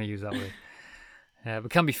 If you want to use that word. But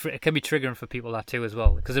it can be triggering for people that too as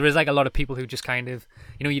well, because there is like a lot of people who just kind of,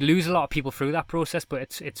 you lose a lot of people through that process,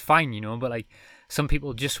 but it's fine, but like some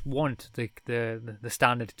people just want the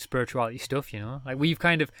standard spirituality stuff, like we've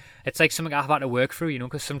kind of, it's like something I've had to work through,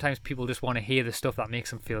 because sometimes people just want to hear the stuff that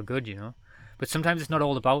makes them feel good, but sometimes it's not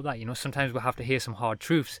all about that, sometimes we'll have to hear some hard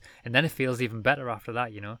truths, and then it feels even better after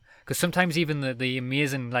that, because sometimes even the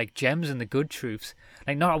amazing like gems and the good truths,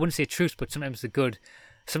 like I wouldn't say truths, but sometimes the good,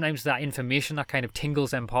 sometimes that information that kind of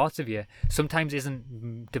tingles them parts of you sometimes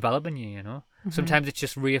isn't developing you, Mm-hmm. Sometimes it's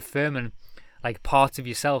just reaffirming like parts of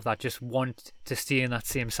yourself that just want to stay in that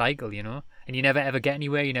same cycle, and you never ever get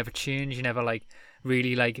anywhere, you never change, you never like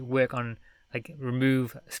really like work on like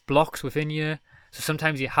remove blocks within you. So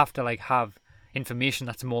sometimes you have to like have information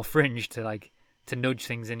that's more fringe to like to nudge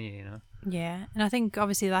things in you, Yeah, and I think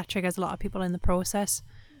obviously that triggers a lot of people in the process.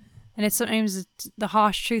 And it's sometimes the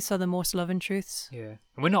harsh truths are the most loving truths. Yeah,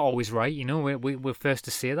 and we're not always right, We're first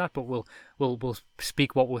to say that, but we'll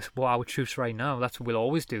speak what our truths right now. That's what we'll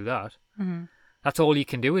always do that. Mm-hmm. That's all you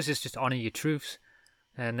can do is just honor your truths,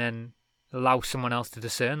 and then allow someone else to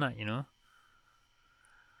discern that.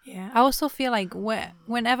 Yeah, I also feel like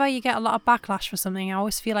whenever you get a lot of backlash for something, I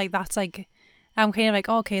always feel like that's like, I'm kind of like,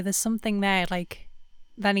 oh, okay, there's something there like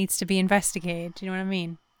that needs to be investigated. Do you know what I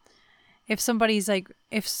mean? If somebody's like,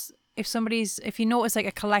 if you notice like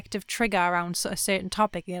a collective trigger around a certain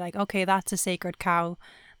topic, you're like, okay, that's a sacred cow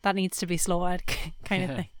that needs to be slaughtered, kind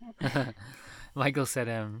of thing. Michael said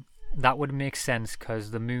that would make sense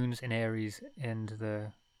because the moons in Aries and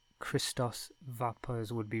the Christos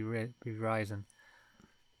vapors would be rising.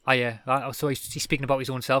 Oh yeah, so he's speaking about his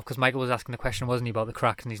own self, because Michael was asking the question, wasn't he, about the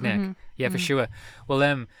cracks in his neck? Mm-hmm. Yeah, for sure.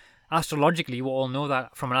 Well, astrologically, we all know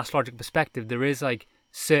that from an astrological perspective, there is like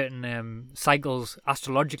certain cycles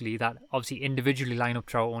astrologically that obviously individually line up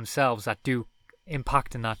to our own selves that do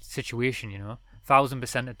impact in that situation,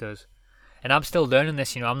 1,000% it does. And I'm still learning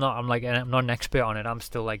this, I'm not an expert on it. I'm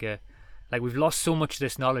still like we've lost so much of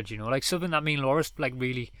this knowledge, like something that me and Laura's like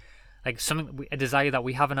really like a desire that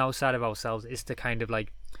we have in outside of ourselves is to kind of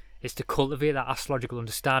like is to cultivate that astrological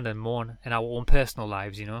understanding more in our own personal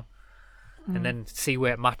lives, and then see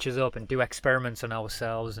where it matches up and do experiments on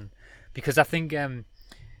ourselves. And because I think I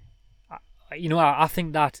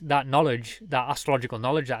think that knowledge, that astrological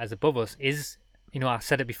knowledge that is above us is, I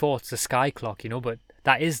said it before, it's the sky clock, but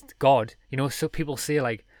that is God, so people say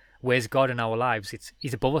like, where's God in our lives?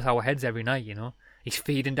 He's above our heads every night, he's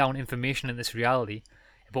feeding down information in this reality,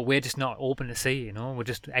 but we're just not open to see, we're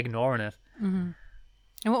just ignoring it. Mm-hmm.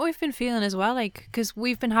 And what we've been feeling as well, like, because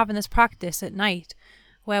we've been having this practice at night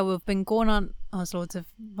where we've been going on, there's loads of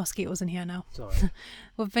mosquitoes in here now. Sorry.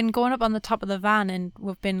 We've been going up on the top of the van and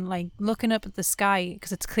we've been like looking up at the sky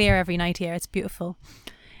because it's clear every night here. It's beautiful.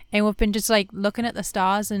 And we've been just like looking at the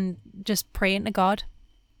stars and just praying to God.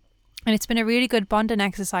 And it's been a really good bonding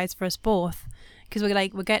exercise for us both, because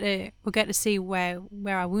we get to see where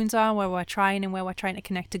our wounds are, where we're trying, and where we're trying to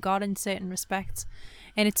connect to God in certain respects.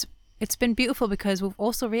 And it's been beautiful because we've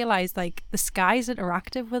also realized like the sky's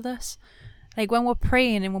interactive with us. Like when we're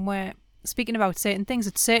praying and when we're speaking about certain things,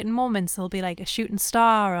 at certain moments there'll be like a shooting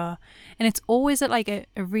star, and it's always at like a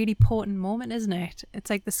really important moment, isn't it? It's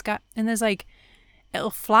like the sky, and there's like, it'll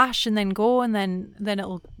flash and then go, and then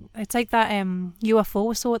it's like that UFO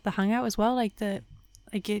we saw at the hangout as well, like a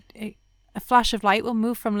flash of light will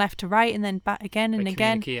move from left to right and then back again and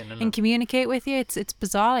again and communicate with you. It's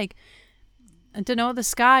bizarre. Like, I don't know, the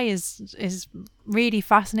sky is really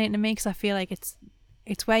fascinating to me because I feel like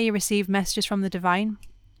it's where you receive messages from the divine.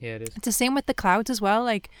 Yeah, it is. It's the same with the clouds as well.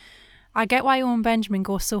 Like, I get why Owen Benjamin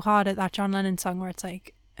goes so hard at that John Lennon song where it's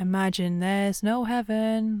like, imagine there's no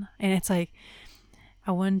heaven, and it's like,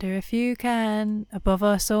 I wonder if you can, above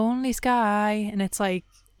us only sky, and it's like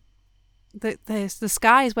the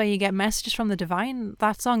sky is where you get messages from the divine.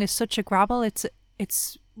 That song is such a grabble.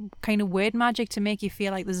 It's kind of word magic to make you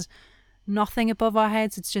feel like there's nothing above our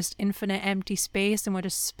heads. It's just infinite empty space, and we're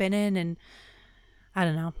just spinning, and I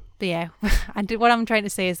don't know. But yeah, what I'm trying to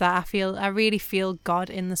say is that I really feel God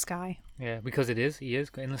in the sky. Yeah, because he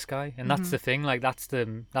is in the sky, and that's the thing. Like that's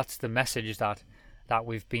the message that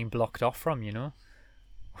we've been blocked off from, you know.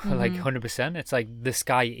 Like 100%. It's like the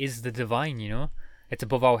sky is the divine, you know. It's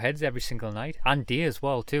above our heads every single night, and day as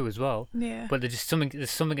well. Yeah. But there's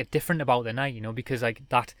something different about the night, you know, because like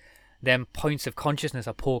them points of consciousness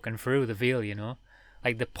are poking through the veil, you know,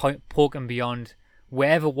 like the poking beyond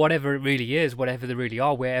whatever it really is, whatever they really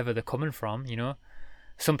are, wherever they're coming from, you know.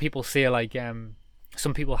 Some people say like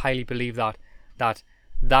some people highly believe that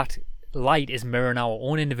light is mirroring our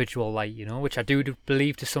own individual light, you know, which I do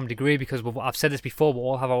believe to some degree, because I've said this before, we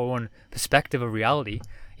all have our own perspective of reality,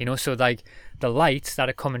 you know. So like the lights that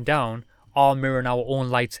are coming down are mirroring our own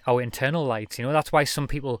lights, our internal lights, you know. That's why some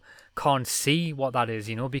people can't see what that is,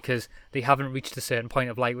 you know, because they haven't reached a certain point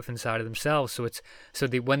of light within inside of themselves. So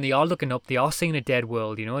when they are looking up, they are seeing a dead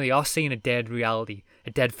world, you know. They are seeing a dead reality,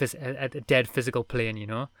 a dead physical plane, you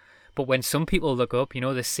know. But when some people look up, you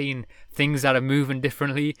know, they're seeing things that are moving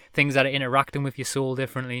differently, things that are interacting with your soul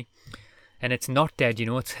differently, and it's not dead, you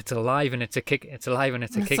know. It's alive and it's a kick. It's alive and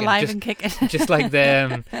it's a kick. It's alive and kicking. Just like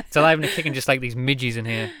the it's alive and kicking, just like these midges in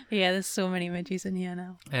here. Yeah, there's so many midges in here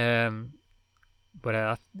now.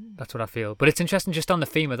 But that's what I feel. But it's interesting, just on the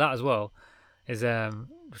theme of that as well, is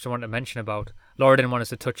which I wanted to mention about. Laura didn't want us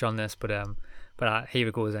to touch on this, but here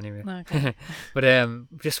it goes anyway. Okay. But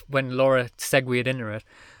just when Laura segued into it.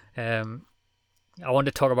 I want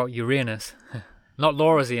to talk about Uranus, not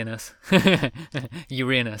Laura's Uranus,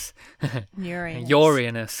 Uranus.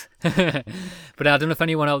 Uranus. But I don't know if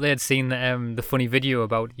anyone out there had seen the funny video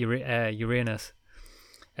about Uranus,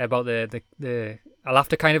 about the. I'll have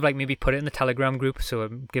to kind of like maybe put it in the Telegram group so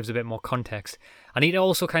it gives a bit more context. I need to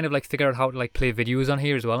also kind of like figure out how to like play videos on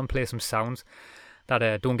here as well and play some sounds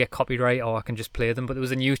that don't get copyright, or I can just play them. But there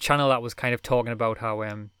was a news channel that was kind of talking about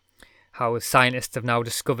how scientists have now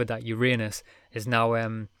discovered that Uranus is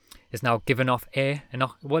now giving off air. And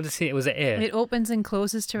what did it say? It was air. It opens and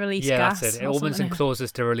closes to release gas. Yeah, that's it. It opens and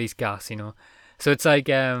closes to release gas, you know. So it's like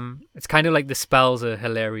it's kind of like the spells are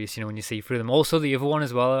hilarious, you know, when you see through them. Also, the other one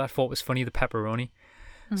as well I thought was funny, the pepperoni.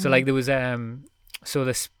 Mm-hmm. So like there was the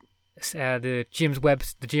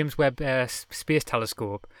James Webb Space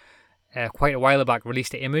Telescope quite a while back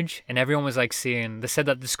released an image, and everyone was like saying, they said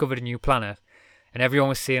that they discovered a new planet, and everyone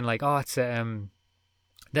was saying like, oh, it's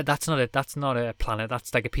that's not a planet,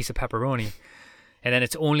 that's like a piece of pepperoni. And then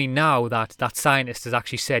it's only now that scientist has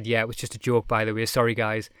actually said, yeah, it was just a joke, by the way, sorry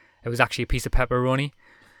guys, it was actually a piece of pepperoni.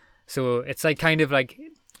 So it's like kind of like,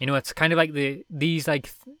 you know, it's kind of like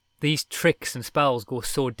these tricks and spells go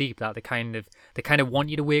so deep that they kind of want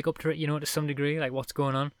you to wake up to it, you know, to some degree, like what's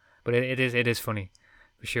going on. But it is funny,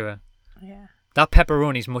 for sure. Yeah. That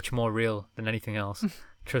pepperoni is much more real than anything else.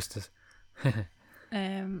 Trust us. I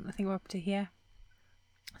think we're up to here.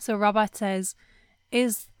 So Robert says,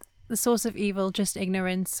 is the source of evil just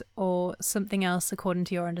ignorance or something else according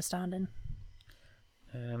to your understanding?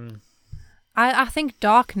 I think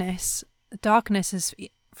darkness is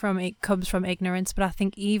comes from ignorance, but I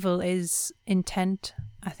think evil is intent.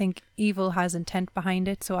 I think evil has intent behind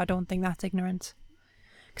it, so I don't think that's ignorance.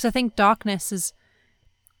 Because I think darkness is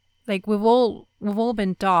like we've all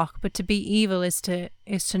been dark, but to be evil is to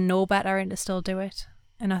know better and to still do it.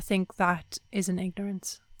 And I think that isn't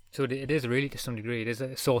ignorance. So it is really, to some degree, it is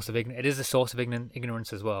a source of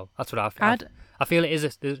ignorance as well. That's what I feel. I feel it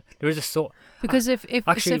is there is a sort. Because if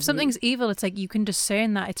something's evil, it's like you can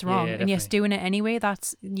discern that it's wrong, and you're doing it anyway.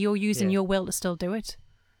 That's you're using your will to still do it.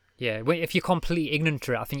 Yeah, if you're completely ignorant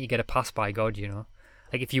to it, I think you get a pass by God, you know.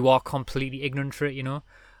 Like, if you are completely ignorant to it, you know.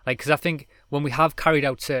 Like, because I think when we have carried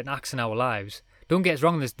out certain acts in our lives, don't get us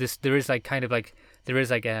wrong, there is like kind of like, there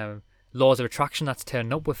is like laws of attraction that's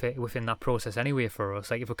turned up with it within that process anyway for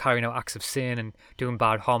us. Like, if we're carrying out acts of sin and doing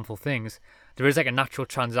bad, harmful things, there is like a natural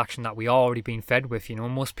transaction that we are already being fed with, you know.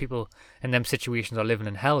 Most people in them situations are living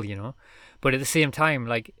in hell, you know. But at the same time,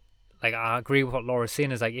 like I agree with what Laura's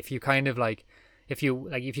saying, is like, if you kind of like, if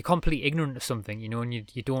you're completely ignorant of something, you know, and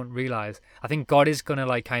you don't realize, I think God is gonna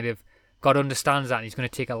like kind of, God understands that, and He's gonna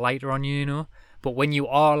take a lighter on you, you know. But when you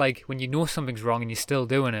are like, when you know something's wrong and you're still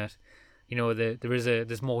doing it, you know,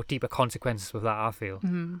 there's more deeper consequences with that, I feel.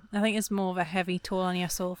 I think it's more of a heavy toll on your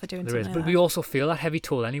soul for doing There is, something but like we that. also feel that heavy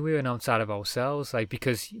toll anyway and outside of ourselves, like,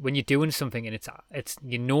 because when you're doing something and it's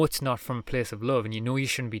you know it's not from a place of love and you know you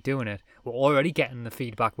shouldn't be doing it, we're already getting the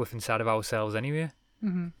feedback with inside of ourselves anyway.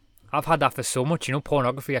 I've had that for so much, you know.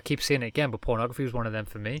 Pornography, I keep saying it again, but pornography was one of them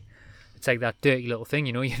for me. It's like that dirty little thing,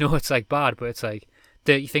 you know it's like bad, but it's like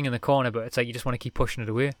dirty thing in the corner, but it's like you just want to keep pushing it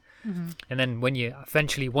away. And then when you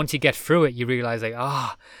eventually, once you get through it, you realize like,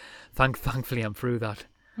 thankfully I'm through that.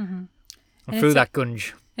 I'm through that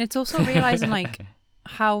gunge. It's also realizing like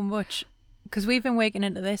how much, because we've been waking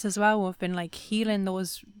into this as well. We've been like healing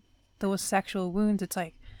those sexual wounds. It's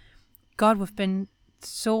like, God, we've been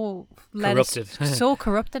so Corrupted. so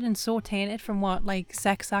corrupted and so tainted from what like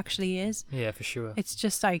sex actually is. Yeah, for sure. It's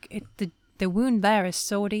just like the wound there is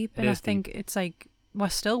so deep, and I think deep. it's like we're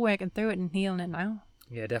still working through it and healing it now.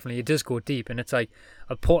 Yeah, definitely. It does go deep, and it's like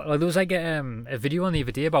there was like a video on the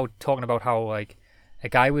other day about talking about how like a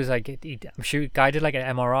guy was like, I'm sure a guy did like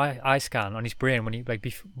an MRI scan on his brain when he like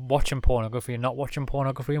watching pornography and not watching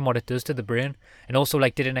pornography, and what it does to the brain, and also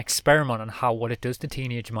like did an experiment on what it does to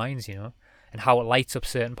teenage minds, you know, and how it lights up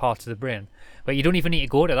certain parts of the brain. But you don't even need to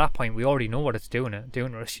go to that point. We already know what it's doing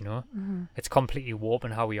to us, you know. It's completely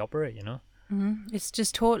warping how we operate, you know. It's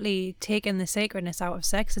just totally taking the sacredness out of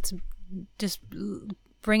sex. It's just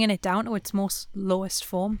bringing it down to its most lowest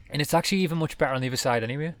form. And it's actually even much better on the other side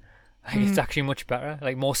anyway. Like, it's actually much better.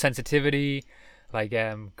 Like, more sensitivity, like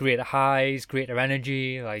greater highs, greater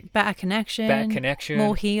energy, like better connection,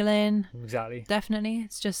 more healing. Exactly. Definitely.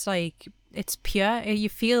 It's just like, it's pure. You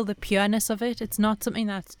feel the pureness of it. It's not something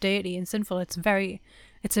that's dirty and sinful. It's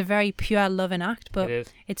a very pure loving act, but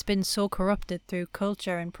it's been so corrupted through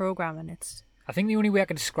culture and programming. I think the only way I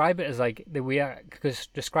can describe it is like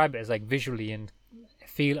describe it as like visually and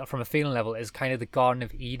feel from a feeling level is kind of the Garden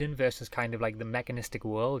of Eden versus kind of like the mechanistic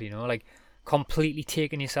world, you know, like completely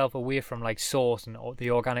taking yourself away from like source and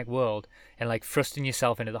the organic world and like thrusting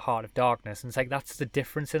yourself into the heart of darkness. And it's like, that's the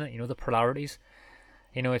difference in it, you know, the polarities,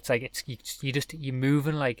 you know. It's like you're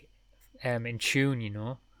moving like in tune, you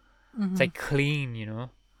know. It's like clean, you know.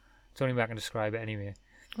 It's the only way I can describe it anyway.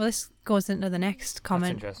 Well, this goes into the next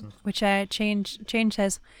comment, which Change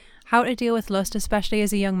says, how to deal with lust, especially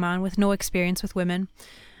as a young man with no experience with women.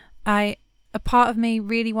 A part of me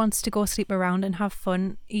really wants to go sleep around and have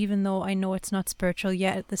fun, even though I know it's not spiritual,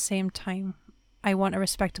 yet at the same time, I want a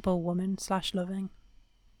respectable woman / loving.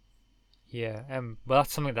 Yeah, well,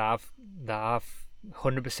 that's something that I've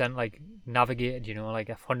 100% like navigated, you know, like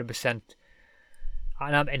 100%.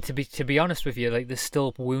 And to be honest with you, like, there's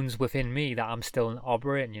still wounds within me that I'm still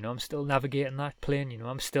operating, you know. I'm still navigating that plane, you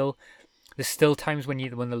know. There's still times when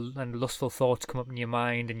the lustful thoughts come up in your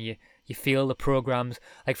mind and you feel the programs.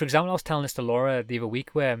 Like, for example, I was telling this to Laura the other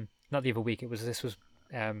week, this was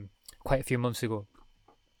quite a few months ago,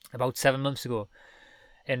 about 7 months ago,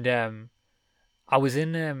 and I was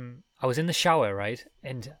in the shower, right?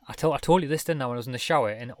 And I told you this, didn't I? When I was in the shower,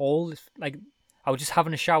 and all like, I was just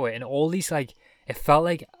having a shower, and all these like, it felt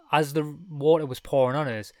like as the water was pouring on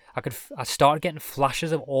us, I started getting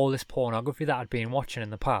flashes of all this pornography that I'd been watching in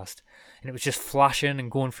the past, and it was just flashing and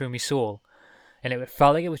going through my soul, and it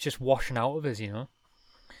felt like it was just washing out of us, you know.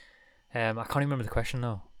 I can't even remember the question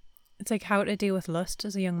though. It's like how to deal with lust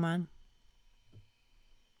as a young man.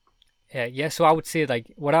 Yeah. So I would say,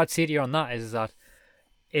 like, what I'd say to you on that is that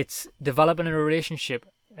it's developing a relationship.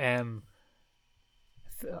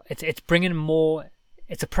 It's bringing more.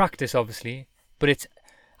 It's a practice, obviously. But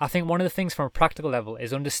I think one of the things from a practical level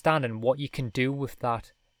is understanding what you can do with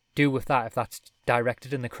that if that's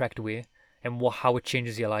directed in the correct way, and how it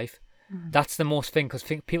changes your life. That's the most thing, because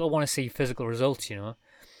people want to see physical results, you know.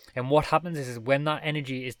 And what happens is when that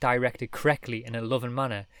energy is directed correctly in a loving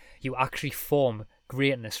manner, you actually form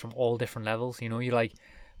greatness from all different levels, you know. You like,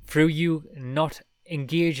 through you not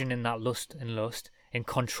engaging in that lust and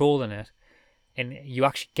controlling it, and you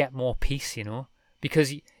actually get more peace, you know.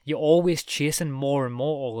 because you're always chasing more and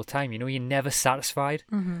more all the time. You know, you're never satisfied.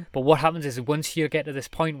 But what happens is once you get to this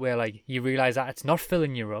point where like you realize that it's not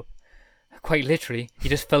filling you up, quite literally, you're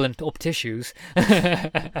just filling up tissues.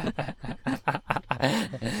 That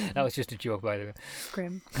was just a joke, by the way.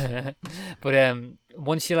 Grim. But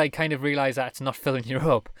once you like kind of realize that it's not filling you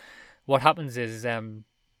up, what happens is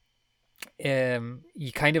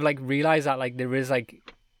you kind of like realize that like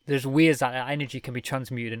there's ways that energy can be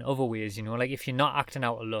transmuted in other ways. You know, like if you're not acting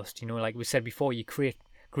out of lust, you know, like we said before, you create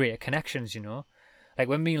greater connections. You know, like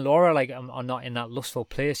when me and Laura like are not in that lustful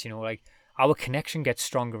place, you know, like our connection gets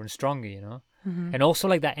stronger and stronger, you know. And also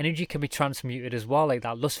like that energy can be transmuted as well, like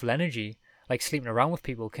that lustful energy, like sleeping around with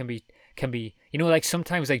people can be, you know, like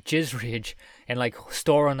sometimes like jizz rage and like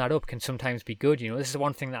storing that up can sometimes be good, you know. This is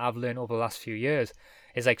one thing that I've learned over the last few years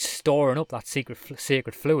is like storing up that sacred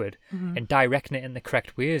fluid and directing it in the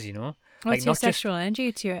correct ways, you know. Well, like it's your not sexual energy.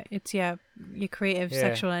 It's your creative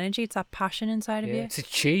sexual energy. It's that passion inside of you. It's a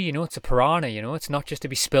chi, you know. It's a piranha, you know. It's not just to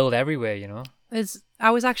be spilled everywhere, you know.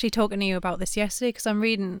 I was actually talking to you about this yesterday because I'm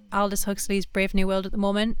reading Aldous Huxley's Brave New World at the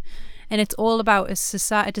moment, and it's all about a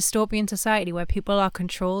dystopian society where people are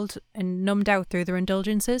controlled and numbed out through their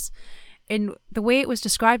indulgences. And the way it was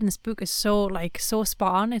described in this book is so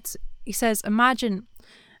spot on. He says, imagine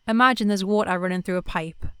there's water running through a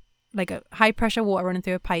pipe, like a high pressure water running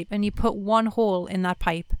through a pipe, and you put one hole in that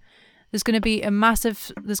pipe. There's going to be a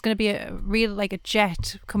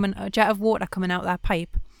jet of water coming out of that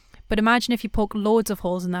pipe. But imagine if you poke loads of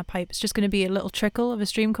holes in that pipe, it's just going to be a little trickle of a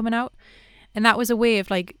stream coming out. And that was a way of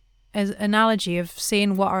like, as an analogy of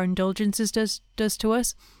saying what our indulgences does to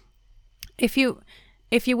us. If you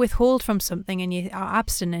withhold from something and you are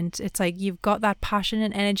abstinent, it's like you've got that passion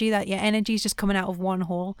and energy, that your energy is just coming out of one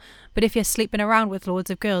hole. But if you're sleeping around with loads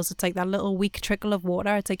of girls, it's like that little weak trickle of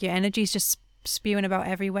water. It's like your energy is just spewing about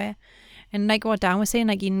everywhere. And like what Dan was saying,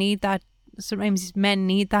 like you need that. Sometimes men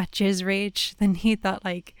need that jizz rage. They need that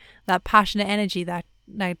like that passionate energy that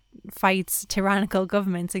like fights tyrannical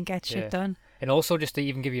governments and gets shit done. And also just to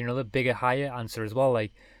even give you another bigger, higher answer as well,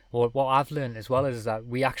 like what I've learned as well is that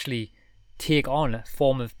we actually take on a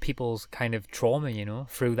form of people's kind of trauma, you know,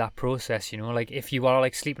 through that process, you know. Like if you are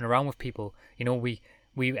like sleeping around with people, you know, we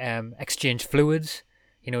exchange fluids,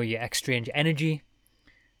 you know, you exchange energy,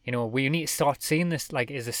 you know. We need to start seeing this like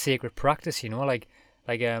as a sacred practice, you know, like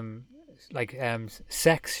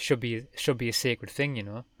sex should be a sacred thing, you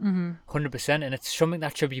know, 100%, and it's something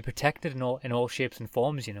that should be protected in all shapes and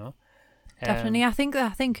forms, you know. Definitely, I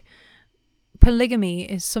think polygamy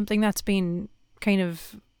is something that's been kind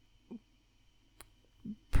of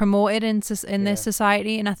promoted in this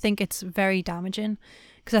society, and I think it's very damaging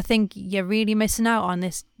because I think you're really missing out on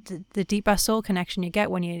this the deeper soul connection you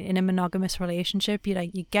get when you're in a monogamous relationship.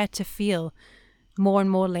 You get to feel more and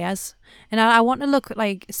more layers. And I want to look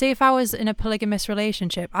like, say if I was in a polygamous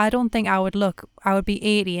relationship, I don't think I would be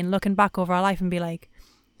 80 and looking back over our life and be like,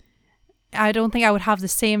 I don't think I would have the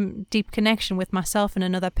same deep connection with myself and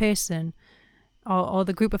another person or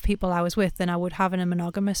the group of people I was with than I would have in a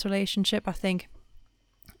monogamous relationship. I think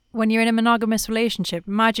when you're in a monogamous relationship,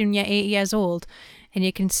 imagine you're 80 years old and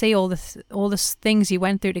you can see all the things you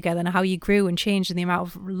went through together and how you grew and changed and the amount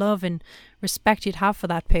of love and respect you'd have for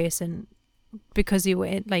that person, because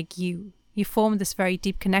you formed this very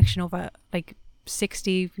deep connection over like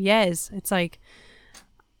 60 years. It's like,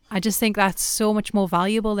 I just think that's so much more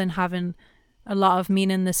valuable than having a lot of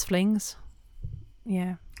meaningless flings.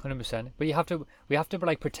 Yeah, 100%. But we have to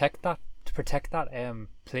like protect that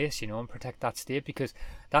place, you know, and protect that state, because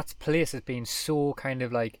that place has been so kind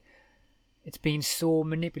of like, it's been so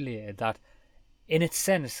manipulated that in its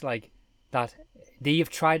sense, like that they've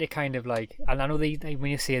tried to kind of like, and I know they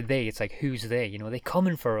when you say they, it's like, who's they, you know, they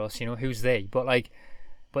coming for us, you know, who's they, but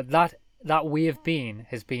that way of being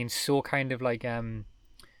has been so kind of like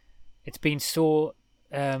it's been so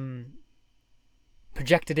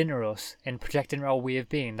projected into us and projected into our way of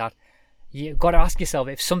being that you've got to ask yourself,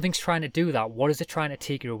 if something's trying to do that, what is it trying to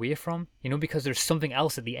take you away from? You know, because there's something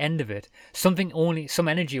else at the end of it. Some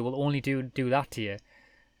energy will only do that to you,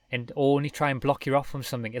 and only try and block you off from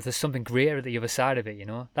something if there's something greater at the other side of it, you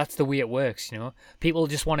know. That's the way it works, you know. People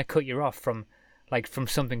just want to cut you off from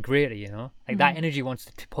something greater, you know. Like that energy wants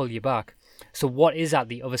to pull you back. So what is at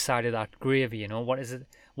the other side of that gravy, you know? What is it?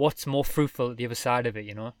 What's more fruitful at the other side of it,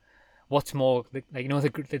 you know? What's more, like, you know,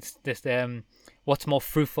 what's more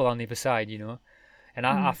fruitful on the other side, you know? And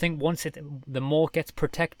I think once the more it gets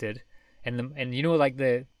protected, and you know, like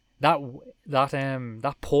that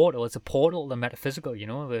portal, it's a portal to the metaphysical, you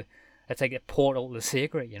know. It's like a portal to the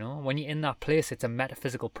sacred, you know. When you're in that place, it's a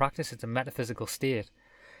metaphysical practice, it's a metaphysical state,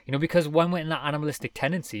 You know, because when we're in that animalistic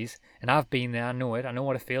tendencies, and I've been there, I know it, I know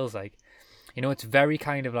what it feels like. You know, it's very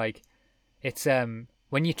kind of like, it's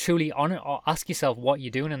when you truly on it, or ask yourself what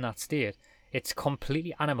you're doing in that state, it's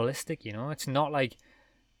completely animalistic, you know. It's not like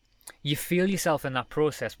you feel yourself in that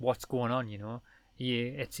process, what's going on, you know.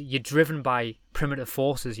 You're driven by primitive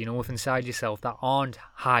forces, you know, within inside yourself that aren't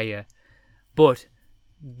higher, but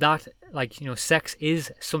that, like, you know, sex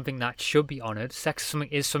is something that should be honoured. Sex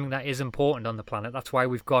is something that is important on the planet. That's why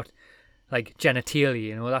we've got, like, genitalia,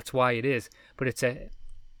 you know, that's why it is. But it's a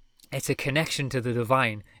connection to the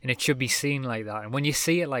divine, and it should be seen like that. And when you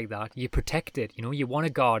see it like that, you protect it, you know, you want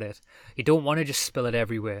to guard it. You don't want to just spill it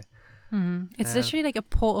everywhere. It's literally like a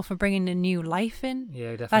portal for bringing a new life in.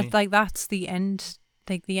 Yeah, definitely. That's the end,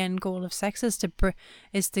 like the end goal of sex is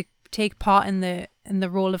to take part in the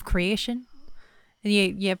role of creation. And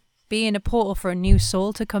you being a portal for a new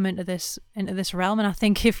soul to come into this realm. And I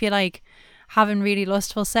think if you're like having really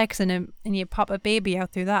lustful sex and you pop a baby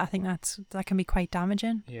out through that, I think that can be quite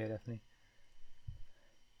damaging. Yeah, definitely.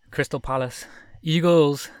 Crystal Palace,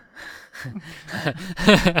 Eagles.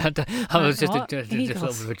 That was just a little bit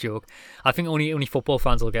of a joke. I think only football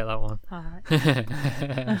fans will get that one.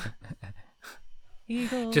 Alright.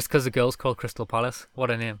 Eagles. Just because the girl's called Crystal Palace.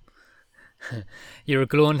 What a name. You're a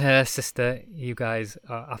glowing hair sister. You guys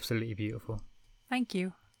are absolutely beautiful. Thank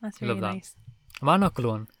you. That's really nice. Am I not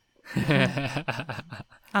glowing?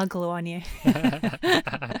 I'll glow on you.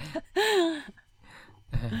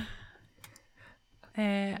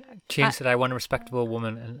 Jane said, I want a respectable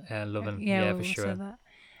woman and loving. Yeah, for sure. That.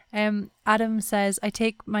 Adam says, I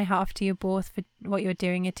take my hat off to you both for what you're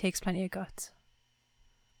doing. It takes plenty of guts.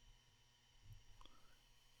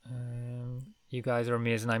 You guys are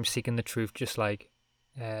amazing. I'm seeking the truth just like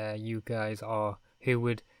you guys are. Who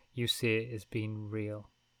would you say is being real?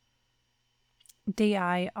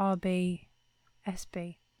 DIRBSB.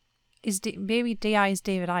 Maybe DI is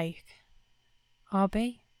David Icke.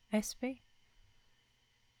 RB? SB?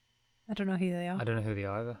 I don't know who they are. I don't know who they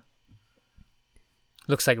are either.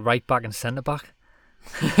 Looks like right back and centre back.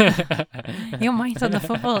 Your mind's on the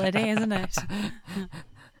football today, isn't it?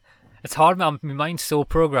 It's hard, man. My mind's so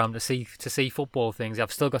programmed to see football things.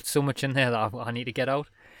 I've still got so much in there that I need to get out.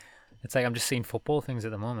 It's like I'm just seeing football things at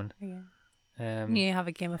the moment. Yeah. You have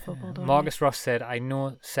a game of football, don't Marcus Ross said, I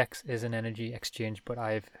know sex is an energy exchange, but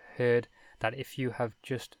I've heard that if you have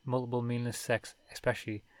just multiple meaningless sex,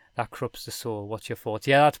 especially, that corrupts the soul. What's your thoughts?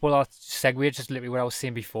 Yeah, that's what I segue, just literally what I was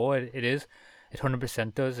saying before. It is. It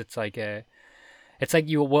 100% does. It's like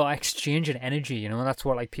you are exchanging energy, you know. That's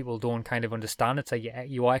what like people don't kind of understand. It's like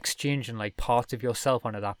you are exchanging like parts of yourself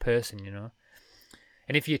onto that person, you know.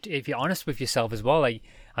 And if you're honest with yourself as well, like,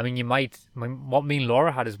 I mean, what me and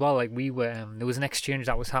Laura had as well, like we were, there was an exchange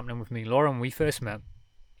that was happening with me and Laura when we first met,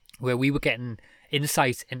 where we were getting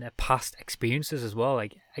insights into past experiences as well,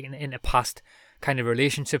 like into past kind of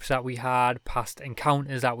relationships that we had, past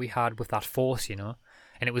encounters that we had with that force, you know.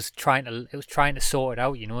 And it was trying to sort it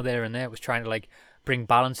out, you know, there and there. It was trying to like bring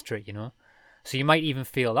balance to it, you know. So you might even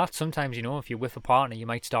feel that sometimes, you know, if you're with a partner, you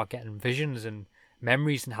might start getting visions and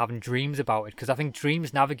memories and having dreams about it, because I think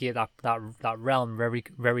dreams navigate that realm very,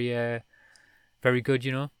 very, very good,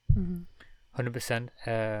 you know.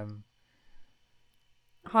 100%.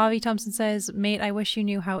 Harvey Thompson says, mate, I wish you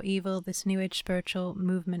knew how evil this New Age spiritual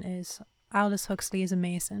movement is. Aldous Huxley is a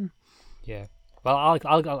Mason. Yeah. Well,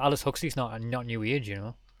 Aldous Huxley's not New Age, you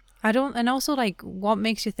know. I don't, and also like, what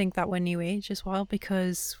makes you think that we're New Age as well?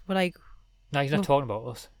 Because we're like, no, he's not talking about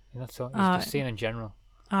us. He's not talking. He's just saying in general.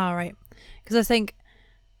 Oh, right. Because I think,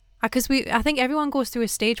 I think everyone goes through a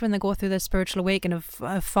stage when they go through their spiritual awakening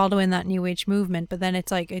of following that New Age movement, but then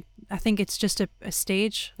it's like, I think it's just a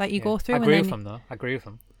stage that you go through. I agree with him though. I agree with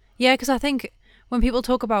him. Yeah, because I think when people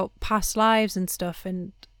talk about past lives and stuff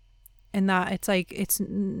and that, it's like, it's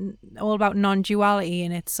all about non-duality,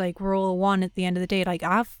 and it's like we're all one at the end of the day. Like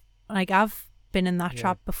I've been in that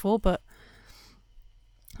trap before, but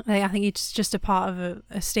I think it's just a part of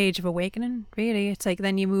a stage of awakening, really. It's like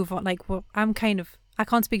then you move on, like, well, I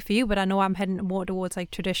can't speak for you, but I know I'm heading more towards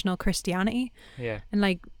like traditional Christianity. Yeah. And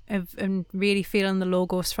like I'm really feeling the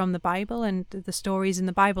logos from the Bible and the stories in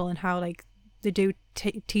the Bible and how like they do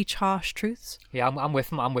teach harsh truths. Yeah, I'm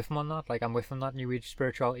with him. I'm with him on that. Like I'm with him that New Age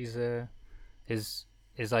spirituality is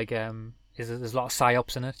like there's a lot of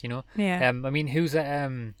psyops in it, you know. Yeah. I mean, who's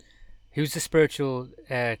the spiritual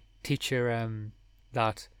teacher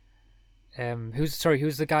that who's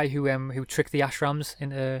the guy who tricked the ashrams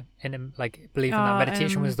into like believing that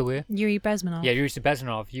meditation was the way? Yuri Bezmenov. Yeah,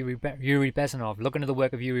 Yuri Bezmenov. Looking at the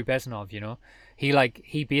work of Yuri Bezmenov, you know,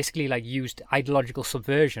 he basically like used ideological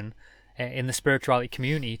subversion in the spirituality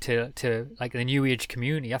community to like the New Age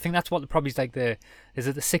community. I think that's what probably like the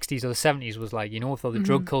 60s or the 70s was like, with all the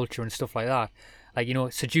drug culture and stuff like that. Like,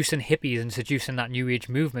 seducing hippies and seducing that New Age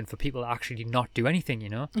movement for people to actually not do anything,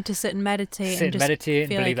 And to sit and meditate. Sit and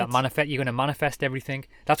meditate and believe that you're going to manifest everything.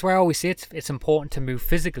 That's why I always say it's important to move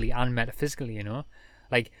physically and metaphysically,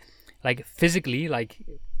 Like physically,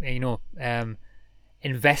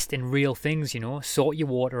 invest in real things, sort your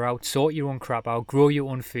water out, sort your own crap out, grow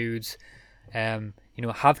your own foods,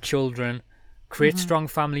 have children, create strong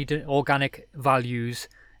family organic values,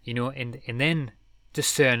 and then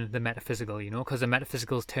discern the metaphysical, because the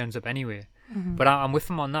metaphysical turns up anyway. But I'm with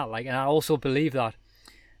him on that, and I also believe that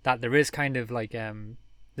there is kind of there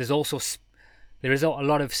is a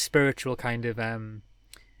lot of spiritual kind of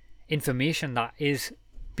information that is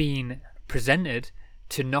being presented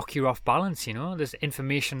to knock you off balance. There's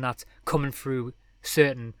information that's coming through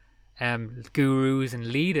certain gurus and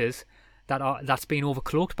leaders that's being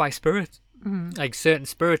overcloaked by spirits. Like certain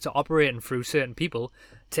spirits are operating through certain people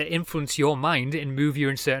to influence your mind and move you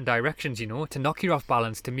in certain directions, to knock you off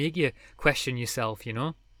balance, to make you question yourself.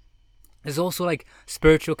 There's also like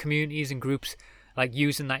spiritual communities and groups like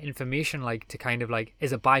using that information to kind of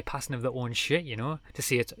is a bypassing of their own shit, to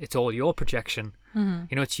see it's all your projection.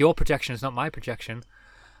 It's your projection, it's not my projection.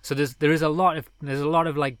 So there's a lot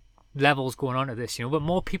of like levels going on to this, but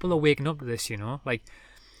more people are waking up to this, you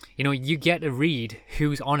get to read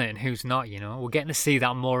who's on it and who's not, we're getting to see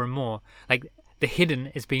that more and more. Like the hidden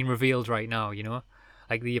is being revealed right now,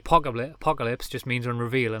 like the apocalypse just means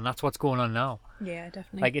unreveal, and that's what's going on now. Yeah,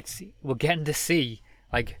 definitely. Like we're getting to see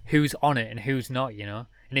like who's on it and who's not, and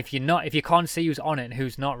if you can't see who's on it and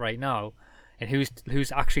who's not right now, and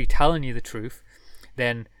who's actually telling you the truth,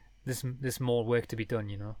 then there's more work to be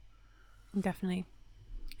done, Definitely.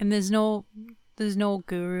 And there's no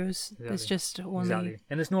gurus. Exactly. There's just only... Exactly.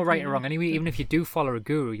 And there's no right or wrong anyway. Even if you do follow a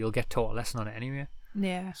guru, you'll get taught a lesson on it anyway.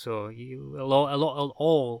 Yeah. So it'll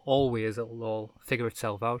all figure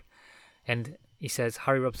itself out. And he says,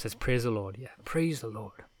 Harry Robb says, praise the Lord. Yeah, praise the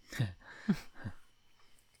Lord.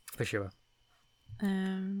 For sure.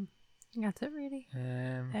 That's it really.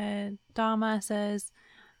 Dharma says,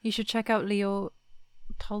 you should check out Leo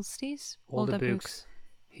Tolstoy's older books.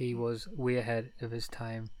 He was way ahead of his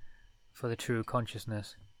time for the true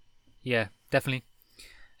consciousness. Yeah, definitely.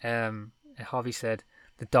 Harvey said,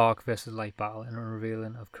 the dark versus light battle and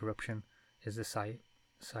unrevealing of corruption is the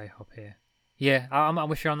psy-hop here. Yeah, I'm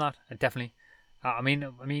with you on that. Definitely. I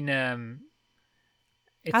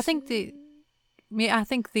think the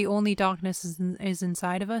only darkness is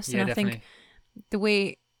inside of us, yeah, and I definitely. think the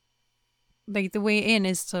way in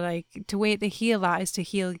is to heal that is to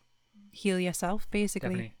heal yourself,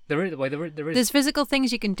 basically. Definitely. There is. There's physical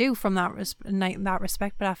things you can do from that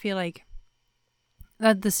respect, but I feel like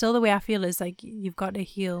that still the way I feel is like you've got to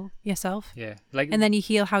heal yourself. Yeah, and then you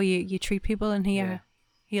heal how you treat people, and heal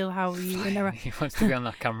how you interact. He wants to be on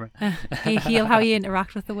that camera. You heal how you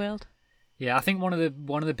interact with the world. Yeah, I think one of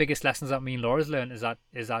the biggest lessons that me and Laura's learned is that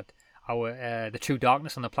our the true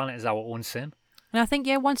darkness on the planet is our own sin. And I think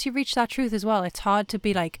once you reach that truth as well, it's hard to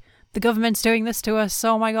be like, the government's doing this to us,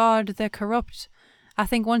 oh my god, they're corrupt. I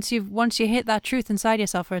think once you hit that truth inside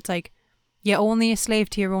yourself, where it's like you're only a slave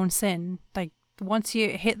to your own sin, like once you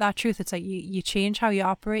hit that truth, it's like you change how you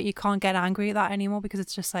operate. You can't get angry at that anymore, because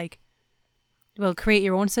it's just like, well, create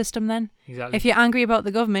your own system then. Exactly. If you're angry about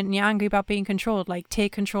the government and you're angry about being controlled, like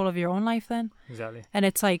take control of your own life then. Exactly. And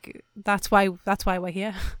it's like that's why we're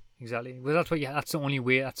here. Exactly. Well, that's the only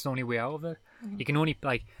way out of it. You can only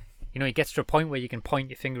it gets to a point where you can point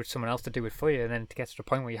your finger at someone else to do it for you, and then it gets to a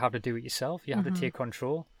point where you have to do it yourself. You have to take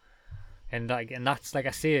control. And that's like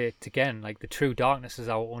I say it again, like the true darkness is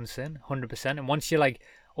our own sin, 100%. And once you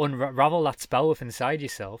unravel that spell within inside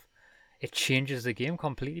yourself, it changes the game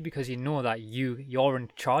completely, because you know that you're in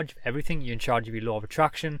charge of everything. You're in charge of your law of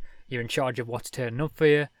attraction. You're in charge of what's turning up for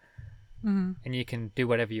you, and you can do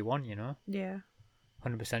whatever you want. Yeah.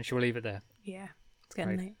 100%. Shall we leave it there? Yeah. It's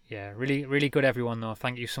getting late. Yeah. Really, really good, everyone. Though.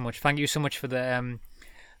 Thank you so much. Thank you so much for the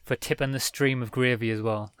for tipping the stream of gravy as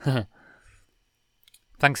well.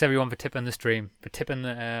 Thanks everyone for tipping the stream, for tipping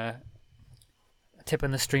the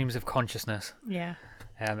streams of consciousness. Yeah.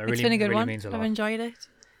 It's been a good really one. Means a lot. I've enjoyed it.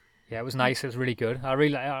 Yeah, it was nice. It was really good. I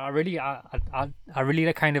really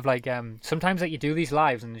kind of like sometimes like you do these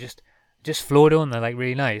lives and just flow on. They're like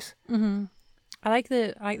really nice. Mhm. I like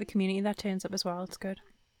the community that turns up as well. It's good.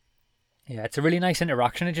 Yeah, it's a really nice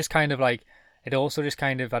interaction. It just kind of like it also just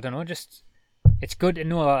kind of I don't know just. It's good to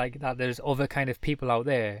know like that there's other kind of people out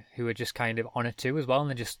there who are just kind of on it too as well, and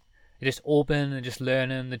they're just open and just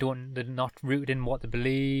learning. They're not rooted in what they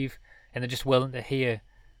believe, and they're just willing to hear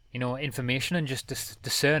information and just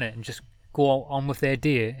discern it and just go on with their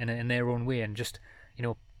day in their own way and just,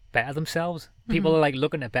 better themselves. People are like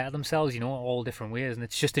looking to better themselves, all different ways, and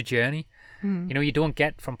it's just a journey. You don't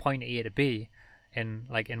get from point A to B in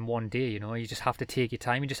one day. You just have to take your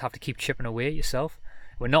time. You just have to keep chipping away at yourself.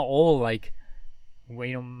 We're not all like,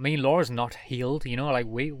 me and Laura's not healed.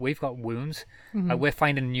 We've got wounds. We're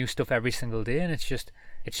finding new stuff every single day, and it's just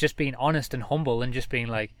being honest and humble and just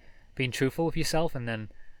being truthful with yourself, and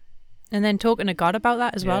then talking to God about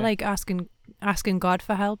that as well, like asking God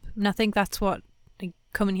for help. And I think that's what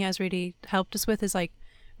coming here has really helped us with, is like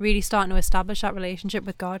really starting to establish that relationship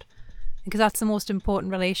with God, because that's the most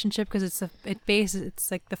important relationship, because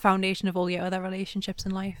it's like the foundation of all your other relationships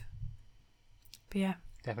in life. But yeah,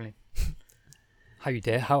 definitely. How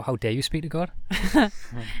dare you speak to God?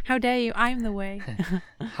 How dare you? I'm the way.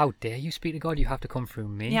 How dare you speak to God? You have to come through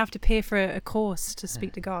me. You have to pay for a course to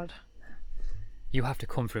speak to God. You have to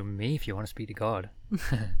come through me if you want to speak to God.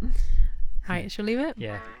 Alright, shall we leave it?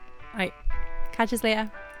 Yeah. Alright. Catch us later.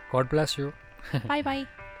 God bless you. Bye bye.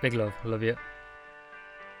 Big love. Love you.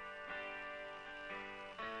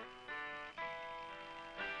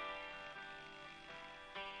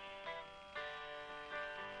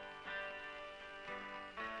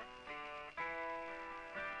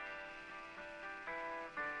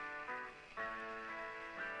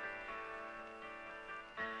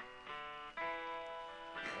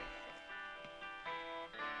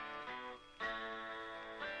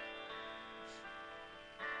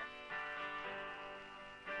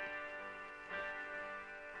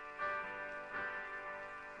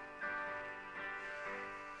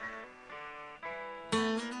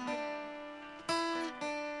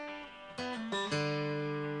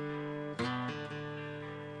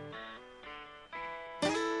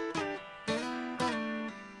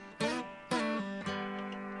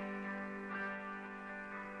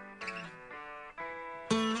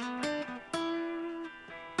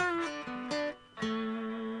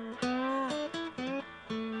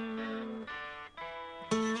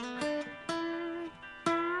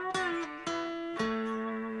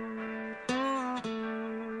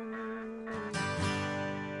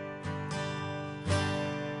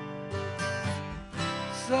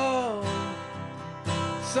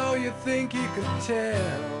 So you think you can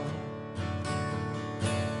tell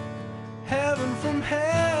heaven from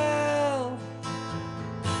hell,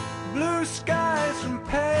 blue skies from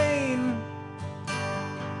pain?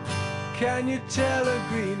 Can you tell a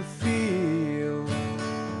green field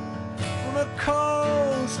from a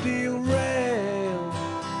cold steel rail,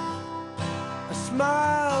 a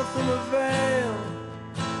smile from a veil?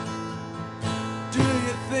 Do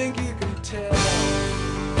you think you can tell?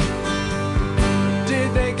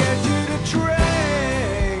 Did they get you to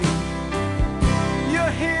trade your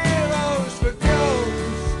heroes for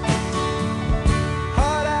ghosts,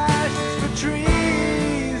 hot ashes for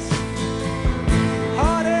trees,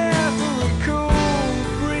 hot air for a cool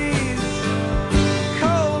breeze,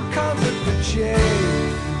 cold comfort for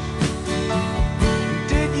change?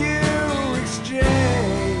 Did you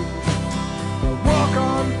exchange a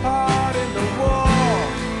walk-on part in the war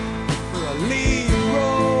for a lead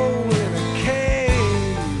role in a cage?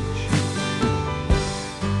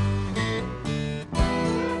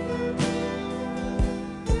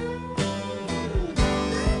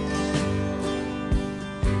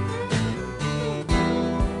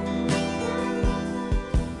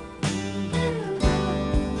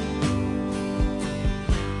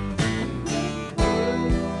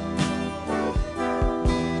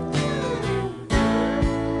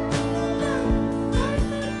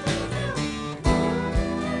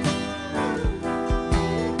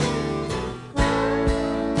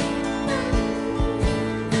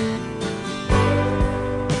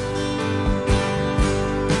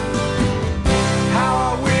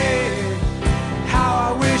 How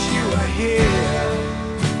I wish you were here.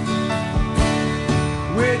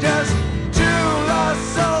 We're just two lost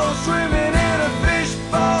souls swimming in a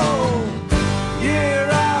fishbowl, year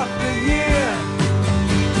after year,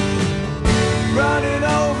 running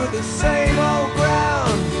over the same old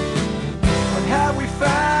ground. What have we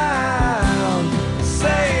found?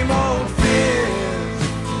 Same old fears.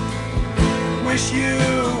 Wish you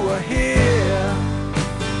were here.